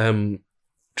about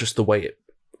just the way it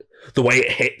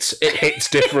hits. It hits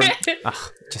different.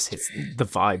 Just hits the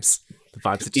vibes. The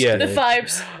vibes are just the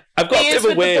vibes. I've got a bit of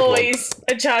a weird one. The boys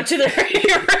in charge of the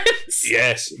Rohirrims.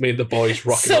 Yes, me and the boys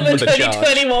rocking Summer up for the charge.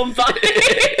 2021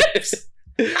 vibes.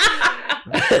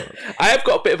 I have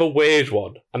got a bit of a weird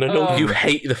one, and I know you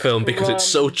hate the film because it's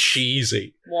so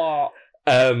cheesy. What?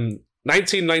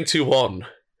 1991,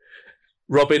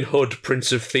 Robin Hood,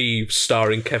 Prince of Thieves,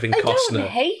 starring Kevin Costner. I don't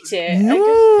hate it. No. I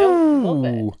just don't love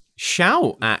it.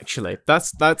 Shout, actually.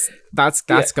 That's got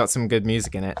some good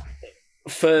music in it.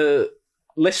 For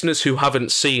listeners who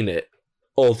haven't seen it,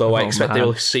 although I expect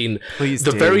they'll have seen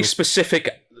very specific...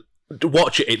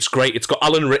 Watch it, it's great. It's got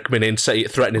Alan Rickman in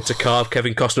threatening to carve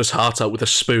Kevin Costner's heart out with a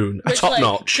spoon. Top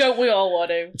notch. Don't we all want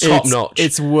to? Top notch.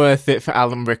 It's worth it for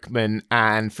Alan Rickman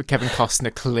and for Kevin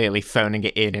Costner clearly phoning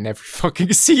it in every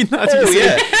fucking scene that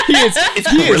he is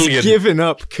given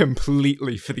up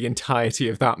completely for the entirety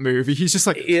of that movie. He's just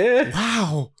like,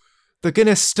 wow, they're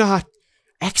gonna start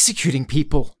executing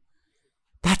people.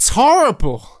 That's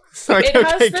horrible. Like, it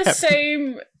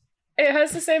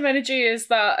has the same energy as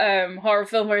that horror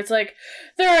film where it's like,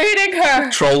 they're eating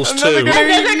her. Trolls 2. And then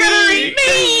they're gonna eat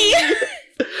me.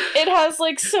 It has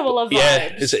like similar vibes.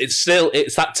 Yeah, it's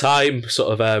that time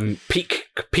sort of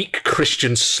peak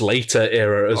Christian Slater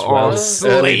era as well.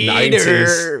 Early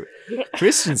 90s.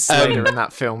 Christian Slater in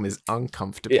that film is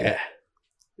uncomfortable. Yeah.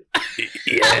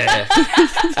 Yeah.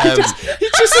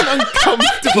 He's just an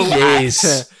uncomfortable He is.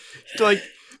 actor. Like,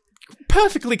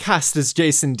 perfectly cast as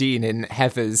Jason Dean in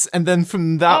Heathers, and then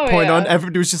from that point on,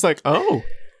 everybody was just like, "Oh,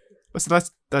 so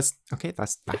that's okay.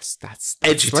 That's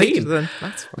Edgy straight teen. then.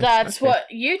 That's okay. what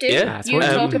you do. Yeah, that's you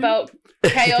what talk you do. about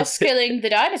chaos killing the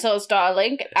dinosaurs,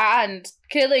 darling, and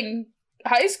killing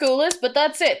high schoolers, but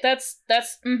that's it. That's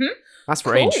That's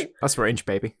range. Cool. That's range,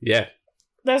 baby. Yeah.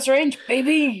 That's range,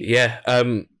 baby. Yeah.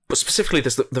 But specifically,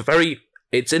 there's the very.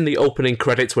 It's in the opening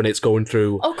credits when it's going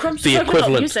through Oh, crumbs! the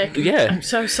equivalent. Music. Yeah. I'm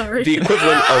so sorry. The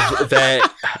equivalent of their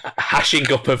hashing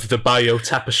up of the bio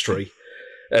tapestry,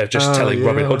 telling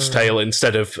Robin Hood's tale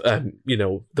instead of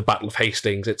the Battle of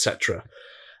Hastings, etc.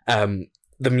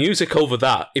 The music over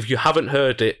that, if you haven't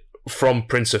heard it from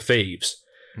Prince of Thieves,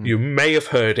 you may have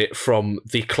heard it from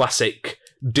the classic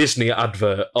Disney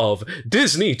advert of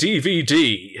Disney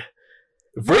DVD.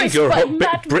 Bring Voiced your by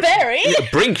Matt Berry.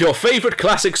 bring your favorite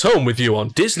classics home with you on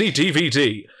Disney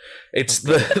DVD. It's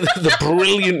the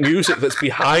brilliant music that's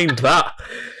behind that.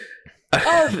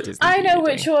 Oh, I know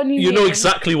which one you mean. You know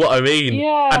exactly what I mean.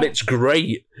 Yeah. And it's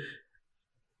great.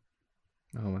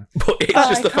 Oh, man. But it's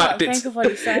just the fact think of what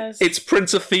he says. it's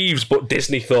Prince of Thieves, but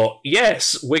Disney thought,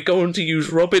 yes, we're going to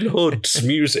use Robin Hood's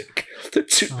music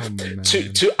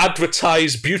to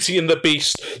advertise Beauty and the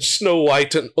Beast, Snow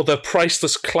White, and other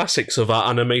priceless classics of our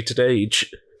animated age.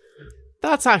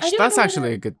 That's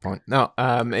actually a good point. No,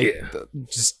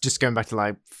 just going back to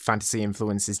like fantasy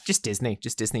influences, just Disney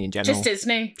in general. Just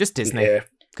Disney. Just Disney. Yeah.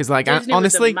 Because like Disney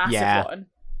honestly, was a massive one.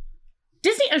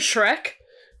 Disney and Shrek.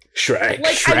 Shrek.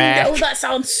 Like, I know that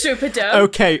sounds super dope.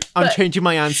 Okay, I'm but changing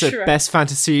my answer. Shrek. Best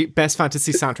fantasy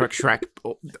soundtrack, Shrek.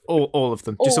 All of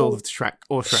them. Just all of the Shrek.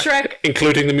 Or Shrek. Shrek.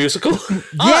 Including the musical?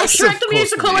 Yes, Shrek of the course.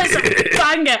 musical is a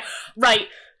banger. Right.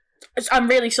 I'm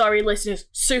really sorry, listeners.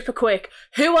 Super quick.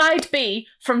 Who I'd Be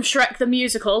from Shrek the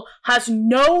Musical has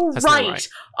no right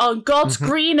on God's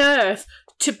green earth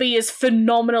to be as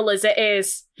phenomenal as it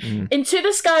is. Into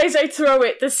the skies I'd throw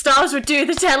it, the stars would do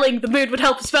the telling, the moon would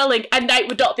help the spelling, and night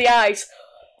would dot the I's.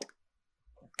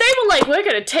 They were like, we're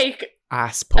going to take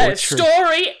Ass a poetry.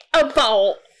 story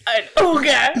about an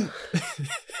ogre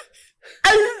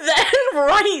and then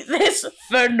write this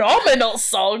phenomenal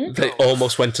song. They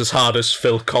almost went as hard as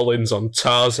Phil Collins on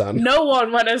Tarzan. No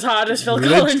one went as hard as Phil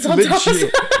Collins on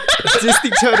Tarzan. Disney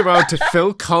turned around to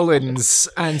Phil Collins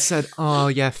and said, "Oh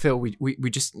yeah, Phil, we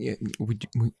just need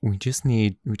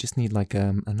like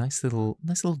a nice little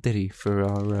ditty for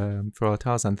our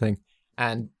Tarzan thing."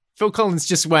 And Phil Collins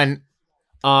just went,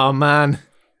 "Oh man,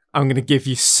 I'm gonna give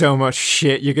you so much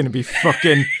shit. You're gonna be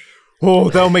fucking.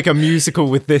 Oh, they'll make a musical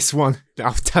with this one.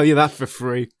 I'll tell you that for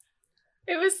free."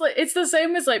 It was like, it's the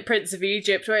same as like Prince of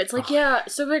Egypt, where it's like, yeah,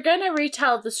 so we're gonna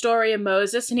retell the story of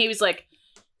Moses, and he was like,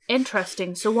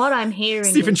 interesting. So what I'm hearing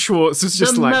Stephen is Schwartz was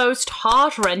just the like, most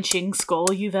heart-wrenching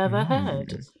score you've ever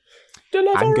heard.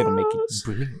 "I'm gonna make it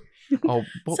brilliant." Oh,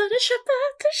 what? So the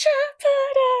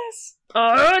shepherdess.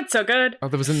 Oh, it's so good. Oh,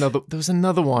 there was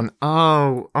another one.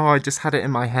 Oh, I just had it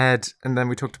in my head, and then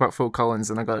we talked about Phil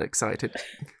Collins, and I got excited.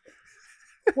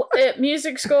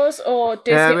 Music scores or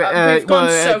Disney? We've gone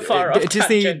so far off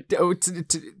tangent.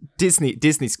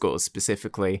 Disney scores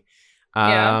specifically.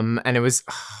 Yeah. And it was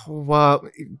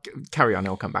carry on.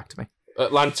 It'll come back to me.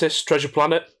 Atlantis, Treasure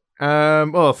Planet.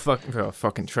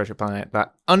 Fucking Treasure Planet.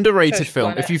 That underrated Treasure film.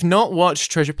 Planet. If you've not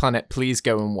watched Treasure Planet, please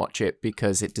go and watch it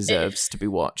because it deserves to be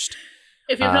watched.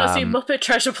 If you've not seen Muppet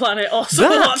Treasure Planet, also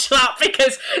that- watch that,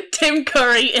 because Tim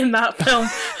Curry in that film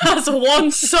has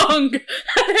one song, and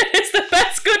it is the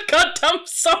best good goddamn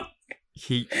song.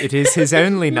 It is his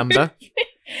only number.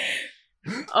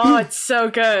 Oh, it's so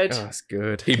good. Oh, it's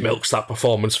good. He milks that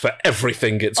performance for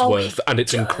everything it's worth, and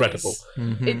it's incredible.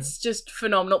 Mm-hmm. It's just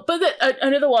phenomenal. But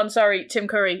another one, sorry, Tim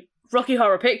Curry, Rocky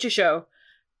Horror Picture Show.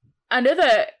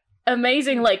 Another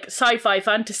amazing, like, sci-fi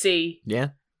fantasy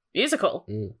musical.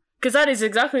 Because that is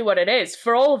exactly what it is.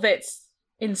 For all of its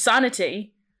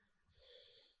insanity,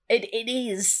 it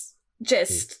is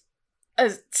just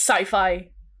a sci-fi,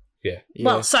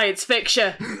 science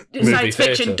fiction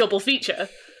theatre. double feature.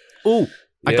 Oh,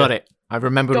 I Yeah. got it. I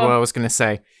remembered what I was going to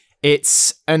say.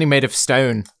 It's Only Made of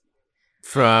Stone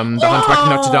from the Hunchback of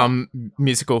Notre Dame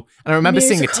musical. And I remember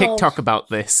seeing a TikTok about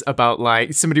this, about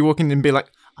like somebody walking in and be like,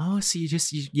 "Oh, so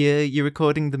you're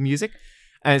recording the music?"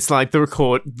 And it's like the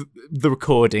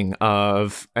recording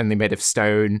of Only Made of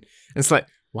Stone. And it's like,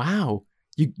 wow,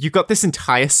 you got this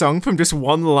entire song from just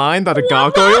one line that a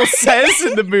gargoyle says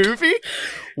in the movie?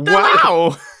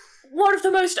 Wow. One of the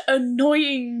most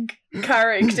annoying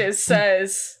characters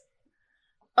says,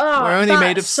 Oh, We're only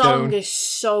made of stone. That song is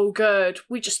so good.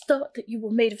 We just thought that you were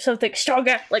made of something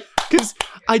stronger. Like, because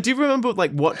I do remember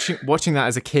like watching that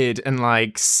as a kid and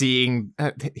like hearing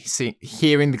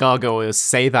the gargoyles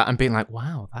say that and being like,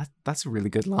 wow, that's a really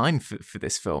good line for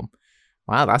this film.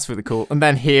 Wow, that's really cool. And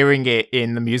then hearing it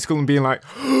in the musical and being like,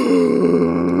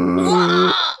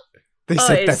 they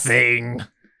said the thing.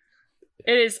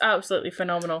 It is absolutely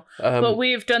phenomenal. But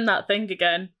we've done that thing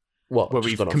again. What? Where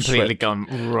we've completely gone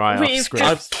right off We've script.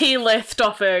 just key-lift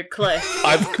off a cliff.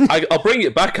 I'll bring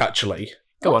it back, actually.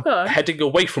 Go on. Heading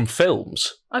away from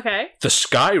films. Okay. The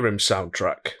Skyrim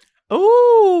soundtrack.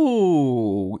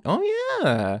 Oh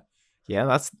yeah.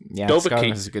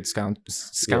 Dovahkiin Skyrim is a good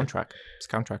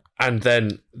soundtrack. And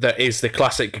then there is the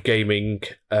classic gaming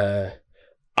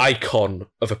icon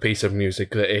of a piece of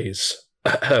music that is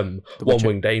One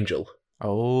Winged Angel.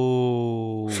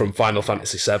 Oh. From Final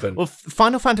Fantasy VII. Well,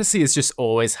 Final Fantasy has just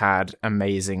always had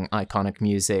amazing, iconic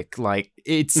music. Like,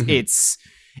 it's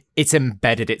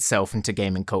embedded itself into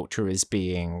gaming culture as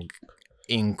being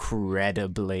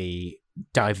incredibly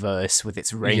diverse with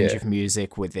its range of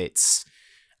music, with its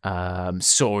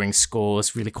soaring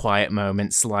scores, really quiet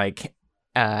moments like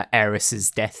Eris's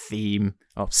death theme.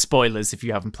 Oh, spoilers if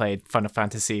you haven't played Final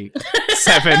Fantasy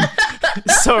VII.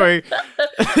 Sorry.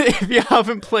 If you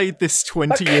haven't played this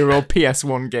 20-year-old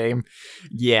PS1 game,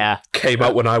 Came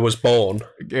out when I was born.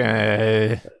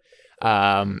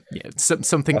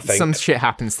 Some shit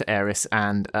happens to Eris,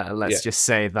 and let's just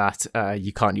say that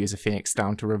you can't use a Phoenix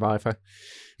down to revive her.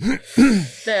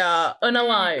 They are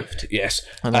unalived. Yes.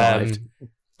 Unalived.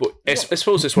 But I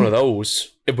suppose it's one of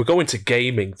those. If we're going to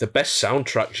gaming, the best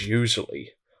soundtracks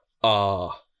usually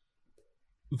are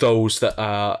those that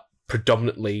are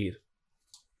predominantly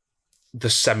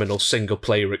the seminal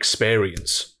single-player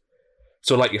experience.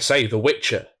 So, like you say, The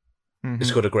Witcher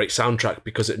has got a great soundtrack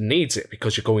because it needs it,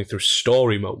 because you're going through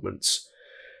story moments.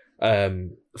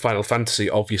 Final Fantasy,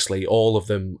 obviously, all of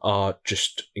them are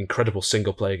just incredible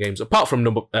single-player games. Apart from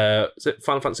is it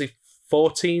Final Fantasy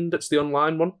 14 that's the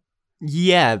online one?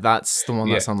 Yeah, that's the one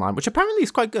that's online, which apparently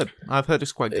is quite good. I've heard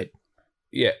it's quite good.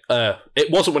 It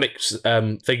wasn't when it's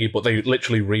thingy, but they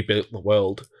literally rebuilt the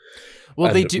world.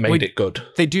 Well, made it good.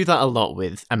 They do that a lot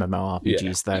with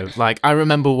MMORPGs, though. Like, I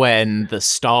remember when the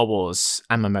Star Wars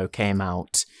MMO came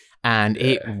out, and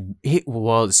it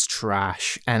was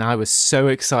trash, and I was so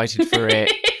excited for it.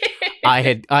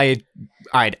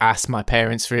 I'd asked my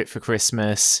parents for it for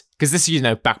Christmas, because this is,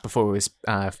 back before it was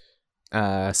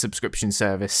subscription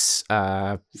service,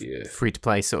 free to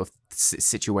play sort of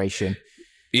situation.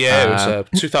 Yeah, it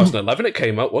was 2011 it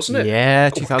came out, wasn't it? Yeah,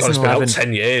 2011. It's been out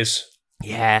 10 years.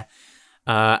 Yeah.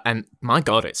 And my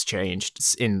God, it's changed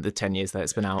in the 10 years that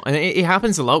it's been out. And it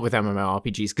happens a lot with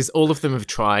MMORPGs, because all of them have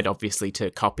tried, obviously,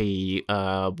 to copy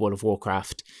World of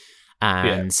Warcraft,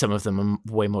 and some of them are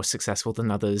way more successful than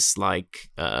others. Like,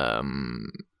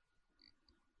 I'm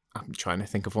trying to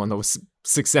think of one that was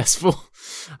successful.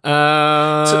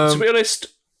 To be honest,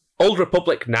 Old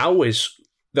Republic now is...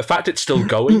 The fact it's still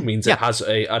going means it has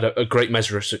a great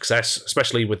measure of success,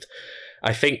 especially with...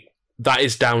 I think that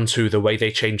is down to the way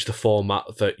they changed the format,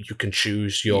 that you can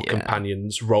choose your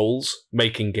companions' roles,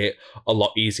 making it a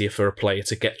lot easier for a player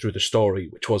to get through the story,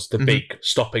 which was the big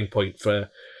stopping point for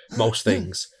most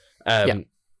things.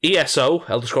 ESO,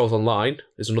 Elder Scrolls Online,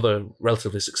 is another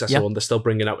relatively successful one. They're still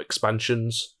bringing out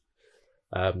expansions.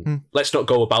 Let's not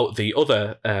go about the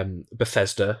other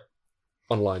Bethesda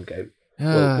online game.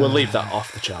 We'll leave that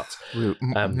off the charts.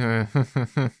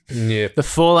 The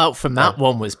fallout from that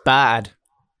one was bad.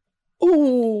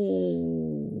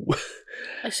 Ooh.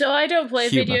 So I don't play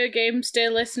video games,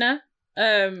 dear listener.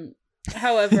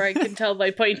 However, I can tell by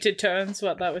pointed tones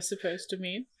what that was supposed to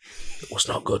mean. It was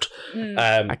not good.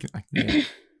 I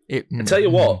tell you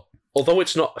what, although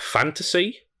it's not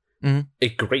fantasy, a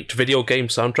great video game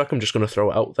soundtrack, I'm just going to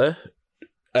throw it out there.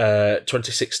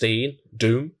 2016,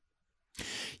 Doom.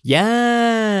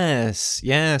 Yes.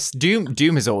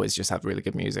 Doom has always just had really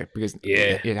good music, because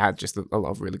it had just a lot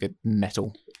of really good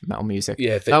metal music.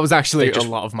 Yeah, that was actually a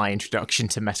lot of my introduction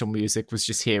to metal music, was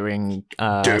just hearing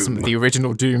some of the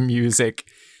original Doom music,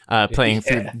 playing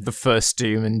through the first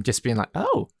Doom and just being like,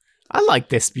 oh, I like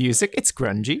this music. It's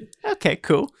grungy. Okay,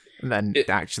 cool. And then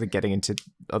actually getting into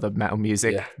other metal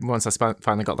music once I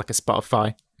finally got like a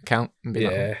Spotify account. And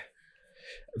like,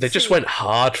 they just went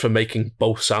hard for making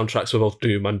both soundtracks for both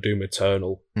Doom and Doom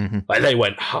Eternal. Like, they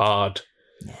went hard.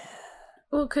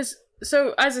 Well,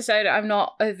 so as I said, I'm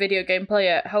not a video game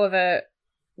player. However,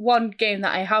 one game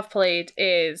that I have played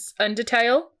is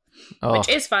Undertale, which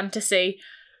is fantasy.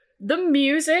 The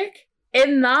music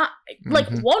in that, like,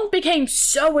 one became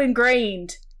so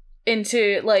ingrained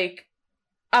into, like,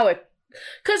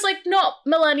 because like not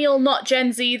millennial, not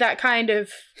Gen Z, that kind of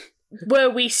where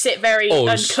we sit very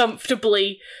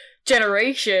uncomfortably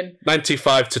generation.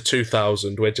 95 to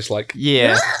 2000, we're just like...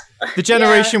 Yeah. The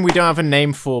generation we don't have a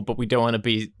name for, but we don't want to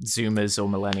be Zoomers or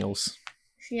millennials.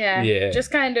 Yeah.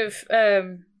 Just kind of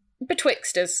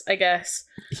betwixters, I guess.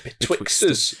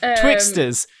 Twixters.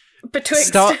 Twixters.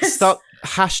 Betwixters. Start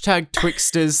hashtag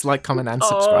Twixters, like, comment, and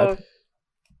subscribe.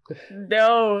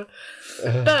 No.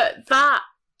 But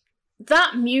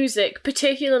that music,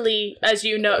 particularly, as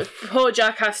you know, poor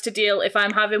Jack has to deal, if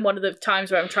I'm having one of the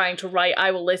times where I'm trying to write,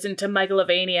 I will listen to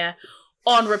Megalovania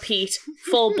on repeat,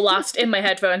 full blast in my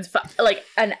headphones for like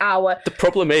an hour. The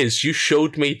problem is, you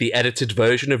showed me the edited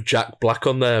version of Jack Black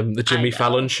on the Jimmy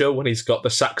Fallon show when he's got the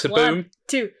saxophone. 1,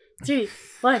 2, 3.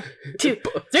 1, 2,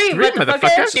 3,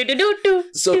 motherfucker.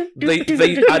 So they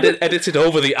edited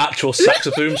over the actual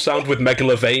saxophone sound with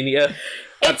Megalovania.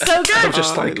 It's so good. I'm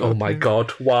just like, oh my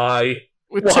god, why?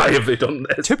 Why have they done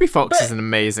this? Toby Fox is an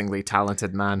amazingly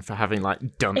talented man for having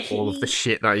like done all of the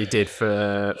shit that he did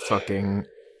for fucking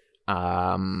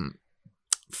for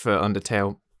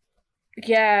Undertale.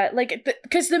 Yeah, like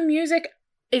because the music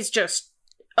is just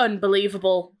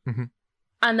unbelievable. Mm-hmm.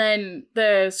 And then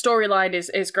the storyline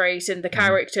is great, and the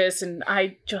characters, and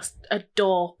I just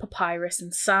adore Papyrus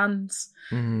and Sans.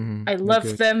 I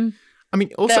love them. I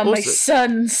mean, they're my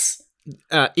sons.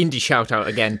 Indie shout out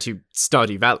again to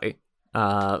Stardew Valley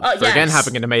for again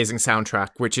having an amazing soundtrack,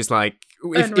 which is like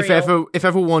if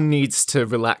ever one needs to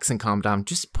relax and calm down,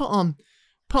 just put on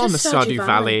the Stardew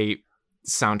Valley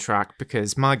soundtrack,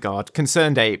 because my god,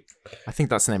 Concerned Ape, I think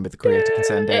that's the name of the creator,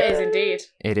 Concerned Ape. It is indeed.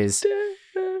 It is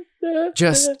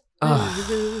just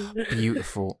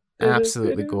beautiful.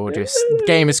 Absolutely gorgeous. The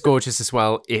game is gorgeous as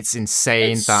well. It's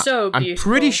insane. It's so beautiful. I'm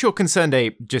pretty sure Concerned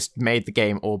Ape just made the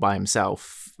game all by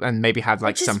himself, and maybe had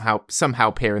like some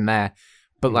help here and there.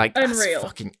 But like, unreal. That's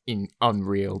fucking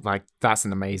unreal. Like, that's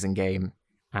an amazing game.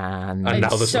 And now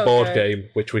there's a board game,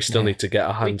 which we still need to get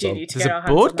our hands on. There's a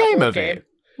board game of it.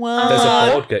 Well, there's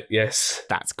a board game. Yes,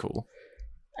 that's cool.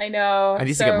 I know. I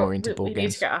need to get more into board games. We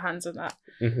need to get our hands on that.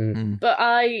 Mm-hmm. But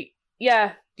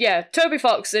Toby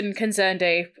Fox and Concerned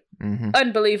Ape. Mm-hmm.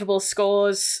 Unbelievable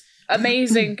scores,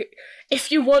 amazing.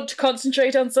 If you want to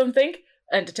concentrate on something,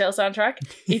 Undertale soundtrack.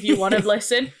 If you want to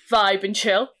listen, vibe and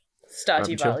chill,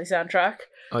 Stardew Valley soundtrack.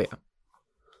 Oh yeah,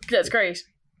 that's great.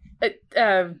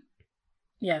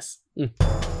 Yes.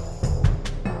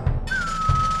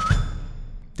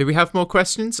 Do we have more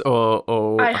questions,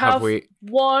 or have we?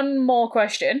 One more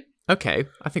question. Okay,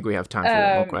 I think we have time for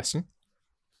one more question.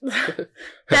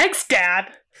 Thanks, Dad.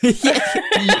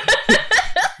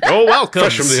 You're welcome,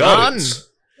 Fresh from the audience.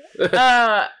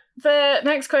 The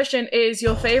next question is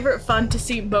your favorite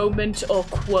fantasy moment or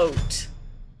quote.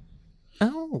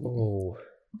 Oh.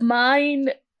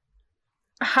 Mine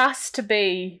has to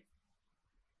be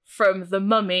from The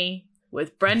Mummy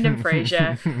with Brendan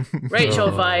Fraser, Rachel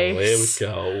Weisz,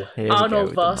 Here we go.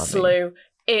 Arnold Vosloo.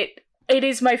 It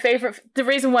is my favorite. The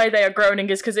reason why they are groaning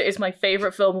is because it is my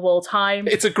favorite film of all time.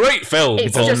 It's a great film.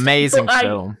 It's an amazing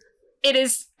film. It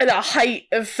is at the height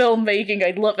of filmmaking.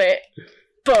 I love it,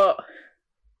 but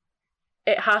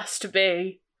it has to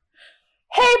be.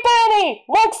 Hey, Benny,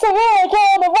 what's the word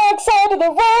on the wrong side of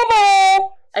the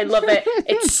river? I love it.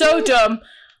 It's so dumb.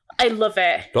 I love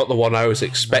it. Not the one I was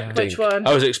expecting. Which one?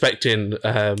 I was expecting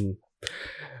what's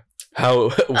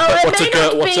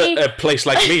a place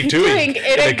like me doing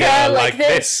in a girl like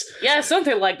this? Yeah,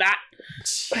 something like that.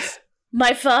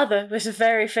 My father was a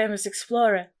very famous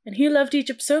explorer, and he loved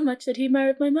Egypt so much that he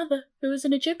married my mother, who was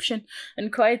an Egyptian,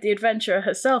 and quite the adventurer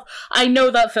herself. I know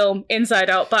that film inside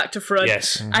out, back to front,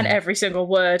 yes, and every single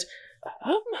word.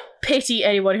 Pity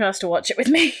anyone who has to watch it with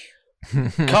me.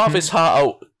 Carve his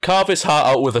heart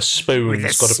out with a spoon.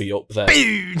 It's got to be up there.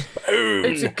 Spoon.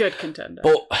 It's a good contender.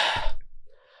 But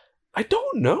I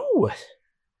don't know.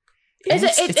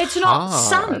 It's not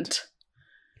sand.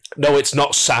 No, it's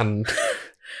not sand.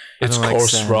 It's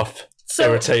coarse, rough,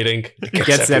 irritating. It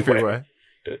gets everywhere.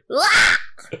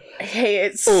 I hate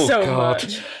it so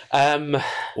much.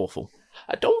 Awful.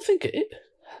 I don't think it.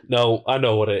 No, I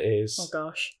know what it is. Oh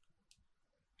gosh.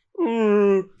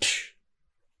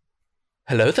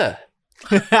 Hello there.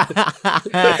 General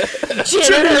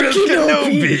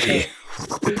Kenobi.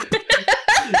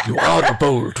 You are the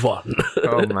bold one.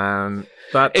 Oh man.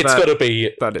 That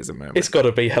is a moment. It's got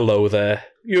to be hello there.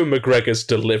 Ewan McGregor's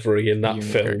delivery in that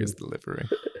film. McGregor's delivery.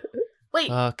 Wait,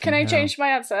 can I change my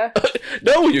answer?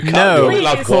 No, you can't.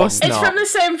 No, of course not. It's from the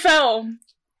same film.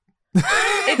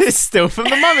 It's still from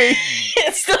The Mummy.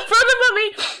 It's still from The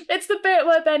Mummy. It's the bit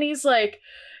where Benny's like,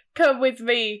 "Come with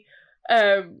me,"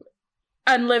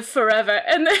 and live forever.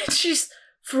 And then she's,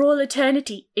 for all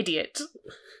eternity, idiot.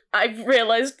 I've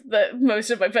realised that most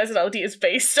of my personality is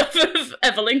based off of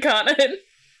Evelyn Carnahan.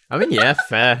 I mean, yeah,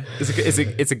 fair.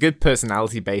 It's a good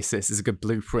personality basis. It's a good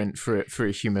blueprint for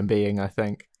a human being, I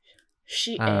think.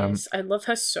 She is. I love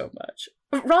her so much.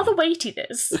 Rather weighty,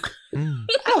 this.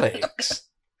 Alex!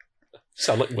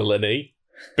 Sound like Willany.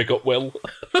 Big up, Will.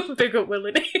 Big up,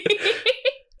 Willany.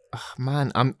 Oh,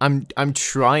 man, I'm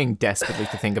trying desperately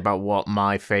to think about what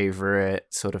my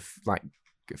favourite sort of, like,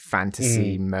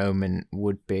 fantasy moment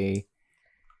would be.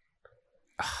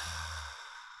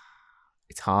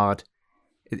 It's hard.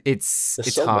 It's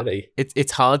so hard. Many.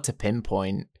 It's hard to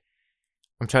pinpoint.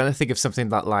 I'm trying to think of something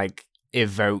that like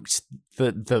evoked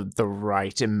the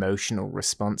right emotional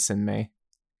response in me,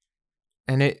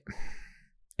 and it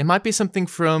might be something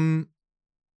from.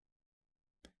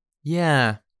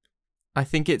 Yeah, I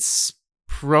think it's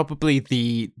probably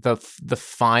the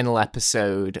final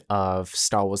episode of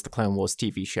Star Wars: The Clone Wars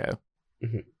TV show.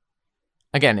 Mm-hmm.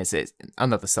 Again, it's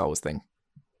another Star Wars thing,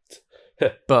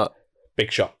 but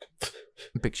big shock.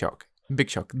 Big shock.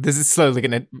 This is slowly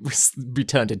going to be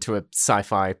turned into a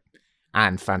sci-fi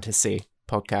and fantasy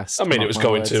podcast. I mean, it was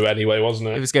going to anyway, wasn't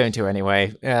it? It was going to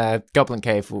anyway. Goblin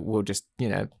Cave will just,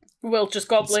 We'll just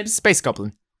goblin. Space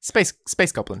goblin.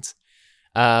 Space goblins.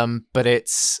 But I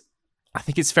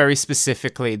think it's very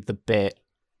specifically the bit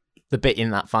in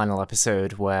that final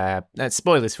episode where,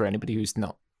 spoilers for anybody who's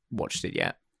not watched it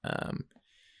yet,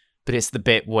 but it's the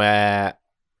bit where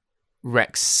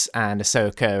Rex and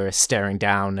Ahsoka are staring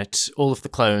down at all of the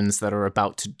clones that are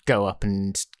about to go up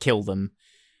and kill them.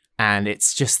 And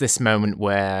it's just this moment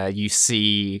where you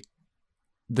see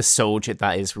the soldier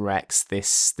that is Rex,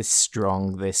 this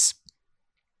strong, this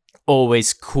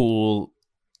always cool,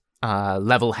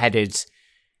 level-headed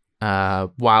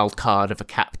wild card of a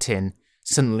captain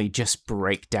suddenly just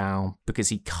break down because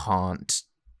he can't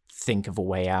think of a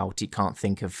way out. He can't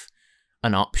think of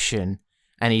an option.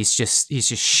 And he's just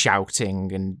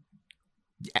shouting, and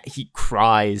he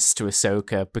cries to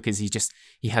Ahsoka because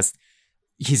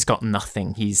he's got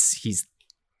nothing. He's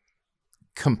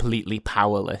completely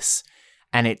powerless,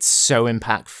 and it's so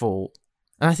impactful.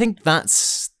 And I think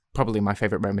that's probably my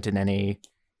favorite moment in any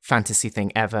fantasy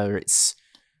thing ever. It's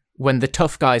when the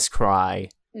tough guys cry,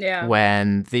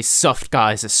 when the soft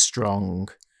guys are strong,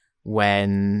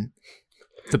 when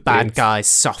the bad guys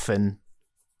soften.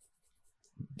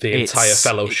 The entire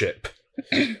fellowship.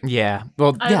 Yeah.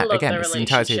 Well, yeah, again, it's the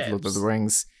entirety of Lord of the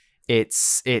Rings.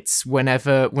 It's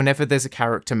whenever there's a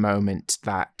character moment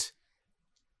that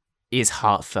is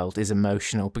heartfelt, is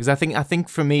emotional. Because I think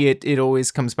for me it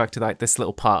always comes back to like this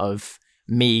little part of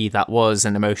me that was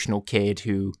an emotional kid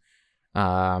who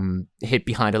hid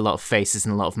behind a lot of faces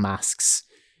and a lot of masks.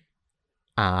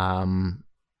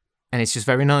 And it's just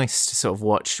very nice to sort of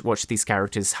watch these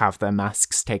characters have their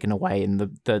masks taken away and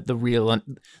the real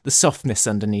the softness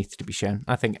underneath to be shown.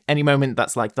 I think any moment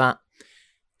that's like that,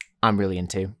 I'm really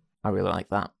into. I really like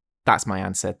that. That's my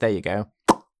answer. There you go.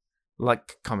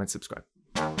 Like, comment, subscribe.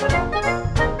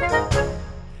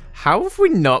 How have we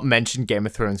not mentioned Game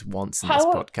of Thrones once in this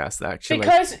podcast, actually?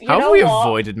 Because, how have we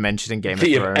avoided mentioning Game of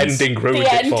Thrones? The ending ruined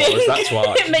it for us, that's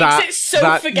why. It makes it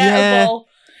so forgettable.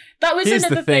 Yeah. That was Here's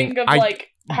another thing of, like,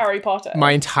 Harry Potter.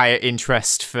 My entire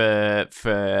interest for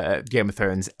Game of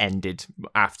Thrones ended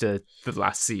after the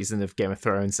last season of Game of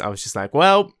Thrones. I was just like,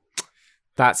 well,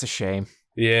 that's a shame.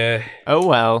 Yeah. Oh,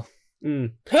 well.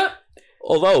 Mm.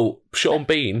 Although, Sean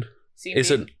Bean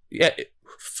isn't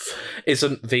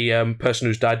the person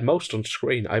who's died most on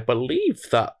screen. I believe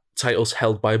that title's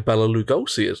held by Bela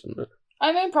Lugosi, isn't it?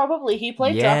 I mean, probably. He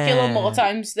played Dracula more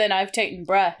times than I've taken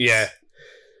breaths. Yeah.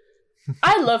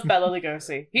 I love Bela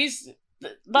Lugosi.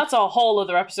 That's a whole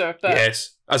other episode. But...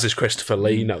 Yes, as is Christopher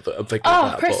Lee, now that I'm thinking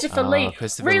about that. Christopher Lee.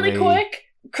 Really quick,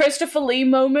 Christopher Lee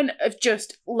moment of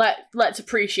just let's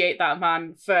appreciate that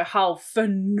man for how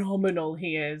phenomenal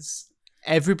he is.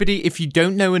 Everybody, if you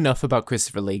don't know enough about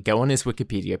Christopher Lee, go on his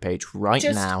Wikipedia page right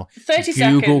now. 30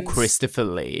 Google seconds. Christopher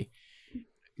Lee.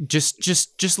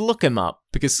 Just look him up,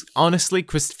 because honestly,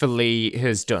 Christopher Lee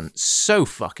has done so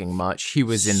fucking much. He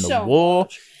was in the war.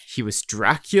 Much. He was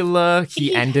Dracula.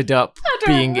 He ended up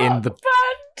being in the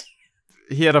band.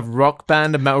 He had a rock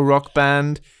band, a metal rock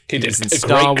band. He was did in a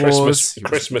Star great Wars.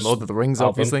 Christmas Lord of the Rings, album.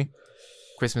 obviously.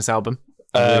 Christmas album.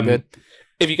 Really good.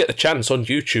 If you get the chance on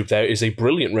YouTube, there is a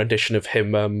brilliant rendition of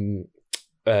him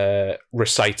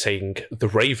reciting The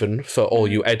Raven for all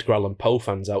you Edgar Allan Poe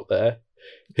fans out there.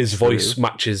 His voice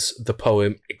matches the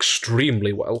poem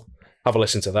extremely well. Have a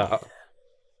listen to that.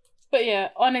 But yeah,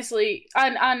 honestly,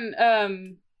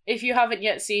 and if you haven't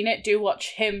yet seen it, do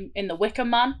watch him in The Wicker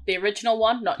Man, the original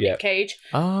one, not Nick Cage.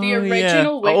 Oh, The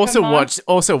original Wicker also Man.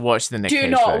 watch the Nick Cage Do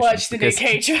not version, watch the Nick because-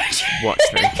 Cage version. Watch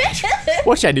the Nick Cage.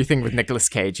 Watch anything with Nicolas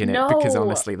Cage in it, because No.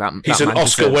 honestly, that He's that an man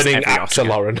deserves Oscar-winning every actor, Oscar.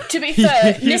 Lauren. To be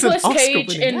fair, He's an Nicolas Cage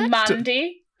Oscar-winning in actor.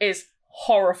 Mandy is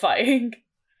horrifying.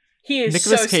 He is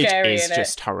Nicolas so Cage scary is in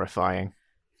just it. horrifying.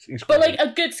 He's But great. like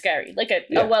a good scary, like a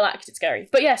Yeah. well acted scary.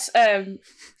 But yes,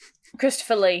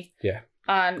 Christopher Lee. Yeah.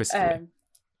 And Christopher Lee.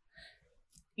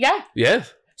 yeah. Yeah.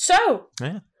 So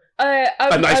Yeah.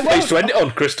 A nice I place to won't- end it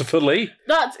on, Christopher Lee.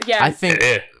 That's yeah. I think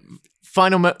Yeah.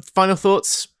 final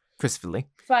thoughts, Christopher Lee.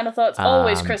 Final thoughts.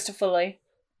 Always Um, Christopher Lee.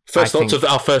 First I thoughts think- of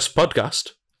our first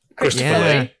podcast. Christopher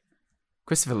Yeah. Lee.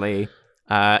 Christopher Lee.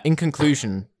 In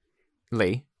conclusion,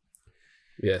 Lee.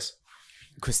 Yes.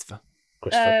 Christopher.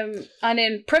 Christopher. And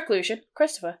in preclusion,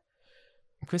 Christopher.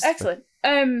 Christopher.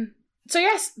 Excellent. So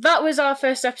yes, that was our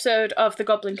first episode of the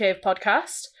Goblin Cave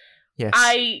podcast. Yes.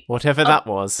 Whatever that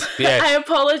was. Yeah. I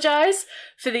apologise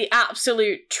for the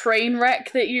absolute train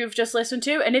wreck that you've just listened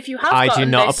to, and if you have I do gotten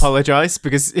not this, apologise,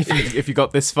 because if you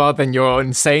got this far, then you're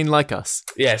insane like us.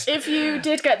 Yes. if you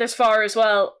did get this far as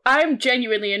well, I'm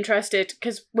genuinely interested,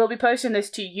 because we'll be posting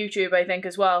this to YouTube, I think,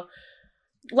 as well.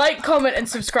 Like, comment, and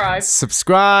subscribe.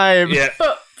 Subscribe. Yeah.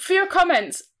 But for your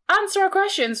comments, answer our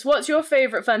questions. What's your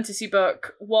favourite fantasy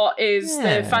book? What is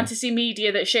Yeah. the fantasy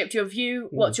media that shaped your view?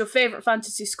 What's your favourite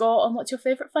fantasy score? And what's your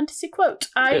favourite fantasy quote?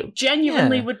 I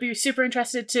genuinely Yeah. would be super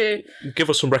interested to... Give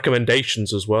us some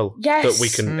recommendations as well. Yes. That we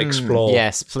can explore.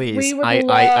 Yes, please. We would I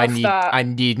love need that. I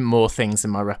need more things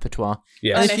in my repertoire.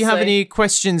 Yes. And if you have Honestly. any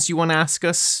questions you want to ask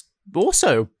us,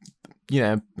 also,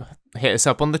 hit us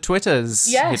up on the Twitters.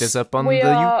 Yes, hit us up on we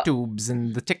the are- YouTubes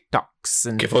and the TikToks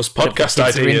and Give us whatever podcast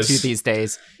kids are ideas. into these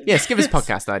days. Yes, give us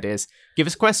podcast ideas. Give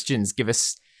us questions. Give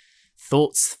us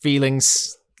thoughts,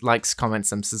 feelings, likes,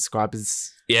 comments, and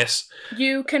subscribers. Yes.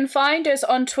 You can find us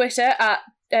on Twitter at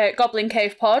Goblin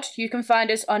Cave Pod. You can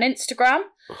find us on Instagram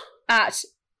at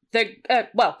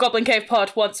Goblin Cave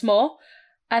Pod once more.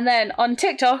 And then on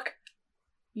TikTok,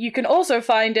 you can also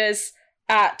find us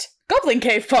at Goblin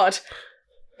Cave Pod.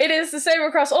 It is the same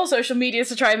across all social medias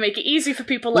to try and make it easy for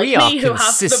people like We are me who have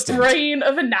the consistent. brain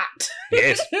of a gnat.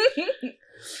 Yes.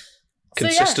 So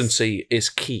yes. Consistency is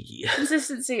key.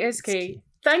 Consistency is key.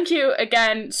 Thank you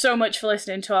again so much for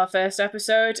listening to our first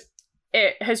episode.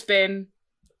 It has been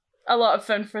a lot of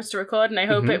fun for us to record, and I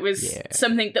hope it was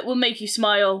something that will make you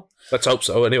smile Let's hope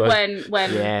so, anyway.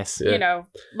 when Yes, you know,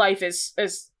 life is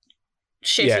as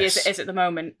shitty as it is at the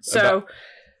moment. So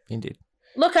indeed.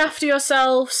 look after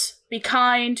yourselves, be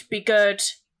kind, be good,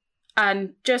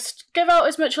 and just give out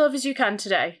as much love as you can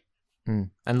today. And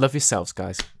love yourselves,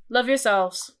 guys. Love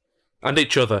yourselves. And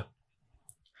each other.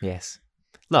 Yes.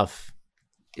 Love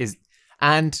is...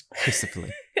 And Christopher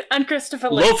Lee. And Christopher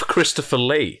Lee. Love Christopher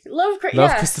Lee. Love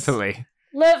Love Christopher Lee.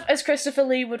 Love as Christopher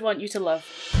Lee would want you to love.